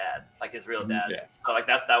dad, like his real dad. Yeah. So like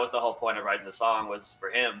that was the whole point of writing the song, was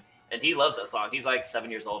for him. And he loves that song. He's like 7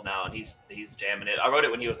 years old now, and he's jamming it. I wrote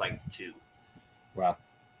it when he was like 2. Wow.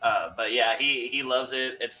 But yeah, he loves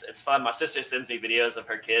it. It's fun. My sister sends me videos of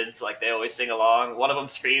her kids. Like, they always sing along. One of them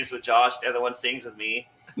screams with Josh. The other one sings with me.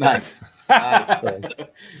 Nice.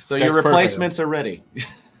 So your replacements are ready.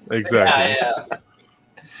 Exactly. Yeah.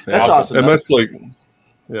 That's awesome. And that's like,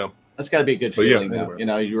 that's got to be a good feeling, though. You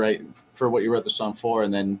know, you write for what you wrote the song for,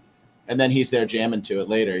 and then he's there jamming to it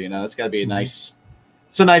later. You know, that's got to be a nice.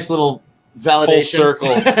 It's a nice little validation, full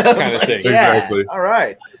circle kind of thing. Exactly. All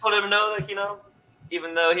right. I just want him to know, like,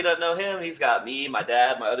 even though he doesn't know him, he's got me, my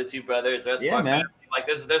dad, my other 2 brothers. There's my family. Like,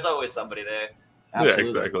 there's always somebody there. Absolutely. Yeah,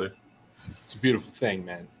 exactly. It's a beautiful thing,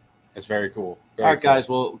 man. It's very cool. All right, guys.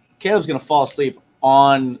 Well, Caleb's gonna fall asleep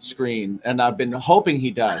on screen, and I've been hoping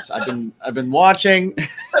he does. I've been watching.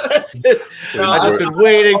 I've just been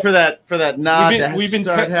waiting for that nod. We've been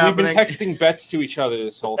texting bets to each other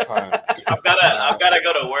this whole time. I've gotta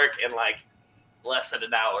go to work in like less than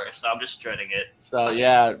an hour, so I'm just dreading it. So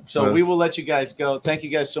yeah, we will let you guys go. Thank you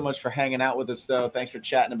guys so much for hanging out with us, though. Thanks for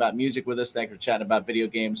chatting about music with us. Thanks for chatting about video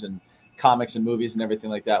games and comics and movies and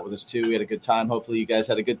everything like that with us too. We had a good time. Hopefully, you guys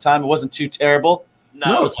had a good time. It wasn't too terrible.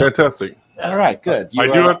 No, it's fantastic. All right, good. I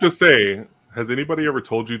do have to say, has anybody ever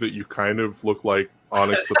told you that you kind of look like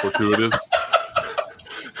Onyx the Fortuitous?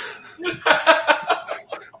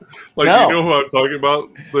 Like, No. you know who I'm talking about?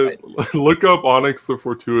 Look up Onyx the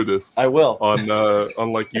Fortuitous. I will on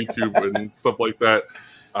like YouTube and stuff like that.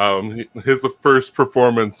 His first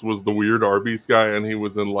performance was the Weird Arby's guy, and he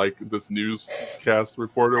was in like this newscast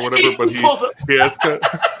report or whatever. But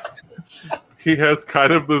he has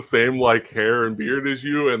kind of the same like hair and beard as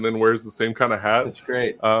you, and then wears the same kind of hat. That's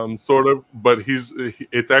great. Sort of, but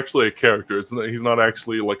it's actually a character. He's not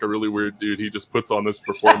actually like a really weird dude. He just puts on this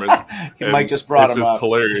performance. Mike just brought him up. up. It's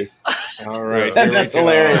hilarious. All right, and that's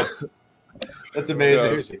hilarious. That's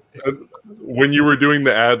amazing. Yeah. When you were doing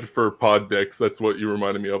the ad for Pod Decks, that's what you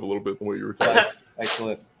reminded me of a little bit. The way you were talking.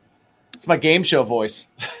 Excellent. It's my game show voice.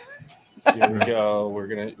 Here we go. We're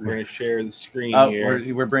gonna share the screen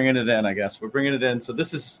here. We're bringing it in. I guess we're bringing it in. So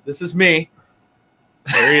this is me.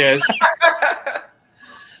 There he is.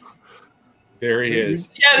 There he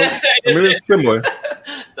is. Yeah, I mean, it's similar.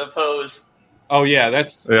 The pose. Oh yeah,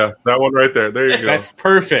 that one right there. There you go. That's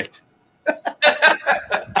perfect.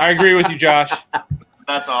 I agree with you, Josh.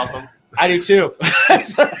 That's awesome. I do too.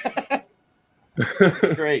 It's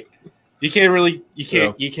great. You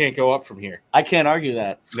can't go up from here. I can't argue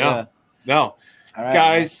that. No. All right,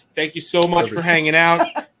 guys, thank you so much for hanging out.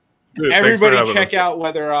 Dude, Everybody check out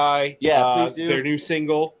Weather Eye. Yeah, please do. Their new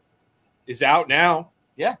single is out now.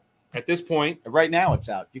 Yeah. At this point. Right now it's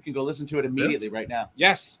out. You can go listen to it immediately right now.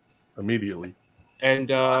 Yes. Immediately. And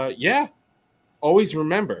yeah, always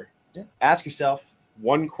remember. Yeah. Ask yourself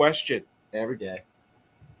one question every day.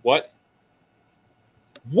 What?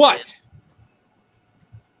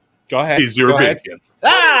 Go ahead. Is your bacon?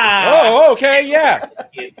 Oh, okay, yeah.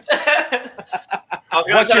 I was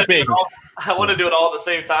gonna What's try your to do it bacon? I want to do it all at the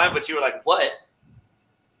same time, but you were like, "What?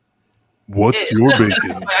 What's your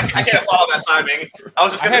bacon? I can't follow that timing." I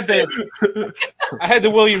was just gonna say. I had the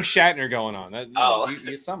William Shatner going on.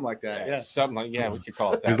 You something like that. Yeah. Something like we could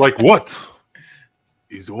call it that. He's like, what?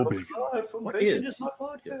 Is your bacon? What is my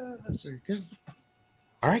podcast?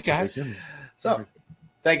 All right, guys. So,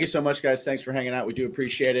 thank you so much, guys. Thanks for hanging out. We do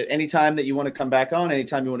appreciate it. Anytime that you want to come back on,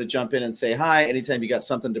 anytime you want to jump in and say hi, anytime you got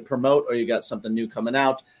something to promote or you got something new coming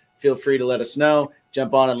out, feel free to let us know.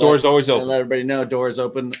 Jump on and Doors always open. And let everybody know. Doors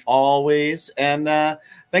open always. And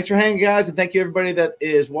thanks for hanging, guys. And thank you, everybody that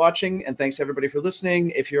is watching. And thanks, everybody, for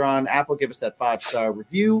listening. If you're on Apple, give us that 5-star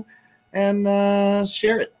review and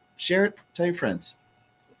share it. Share it. Tell your friends.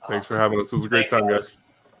 Thanks for having us. It was a great time, guys.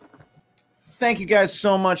 Thank you guys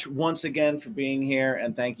so much once again for being here,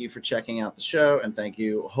 and thank you for checking out the show, and thank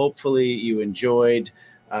you. Hopefully you enjoyed.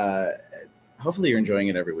 Hopefully you're enjoying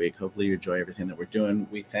it every week. Hopefully you enjoy everything that we're doing.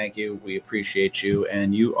 We thank you. We appreciate you,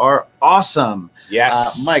 and you are awesome.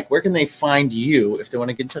 Yes. Mike, where can they find you if they want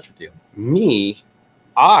to get in touch with you? Me,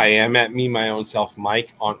 I am at Me My Own Self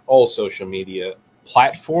Mike on all social media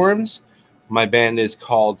platforms. My band is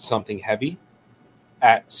called Something Heavy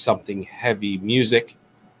at Something Heavy Music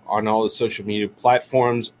on all the social media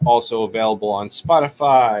platforms. Also available on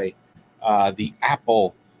Spotify, the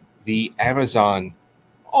Apple, the Amazon,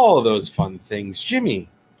 all of those fun things. Jimmy,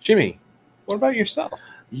 what about yourself?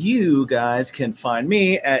 You guys can find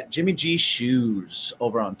me at Jimmy G Shoes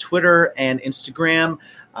over on Twitter and Instagram.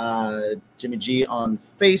 Jimmy G on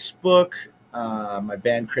Facebook. My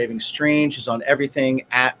band Craving Strange is on everything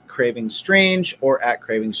at Craving Strange or at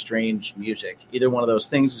Craving Strange Music. Either one of those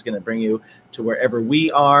things is going to bring you to wherever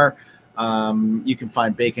we are. You can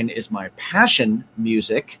find Bacon Is My Passion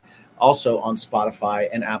Music also on Spotify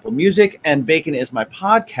and Apple Music. And Bacon Is My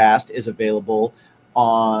Podcast is available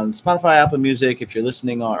on Spotify, Apple Music. If you're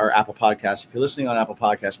listening on or Apple Podcasts, if you're listening on Apple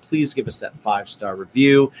Podcasts, please give us that 5-star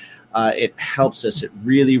review. It helps us. It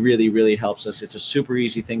really, really, really helps us. It's a super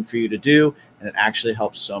easy thing for you to do, and it actually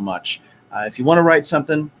helps so much. If you want to write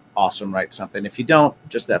something, awesome, write something. If you don't,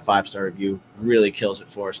 just that 5-star review really kills it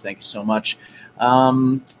for us. Thank you so much.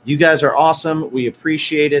 You guys are awesome. We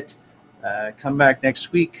appreciate it. Come back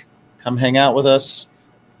next week. Come hang out with us.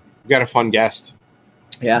 We got a fun guest.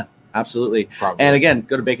 Yeah. Absolutely. Probably. And again,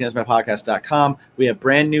 go to baconismypodcast.com. We have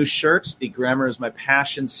brand new shirts. The Grammar is My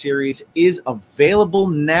Passion series is available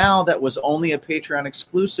now. That was only a Patreon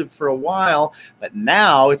exclusive for a while, but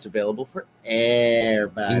now it's available for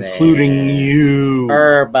everybody. Including you.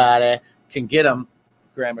 Everybody can get them.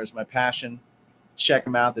 Grammar is My Passion. Check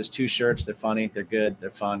them out. There's 2 shirts. They're funny. They're good. They're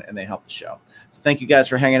fun. And they help the show. So thank you guys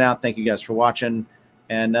for hanging out. Thank you guys for watching.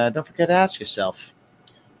 And don't forget to ask yourself,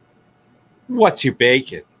 what's your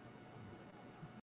bacon?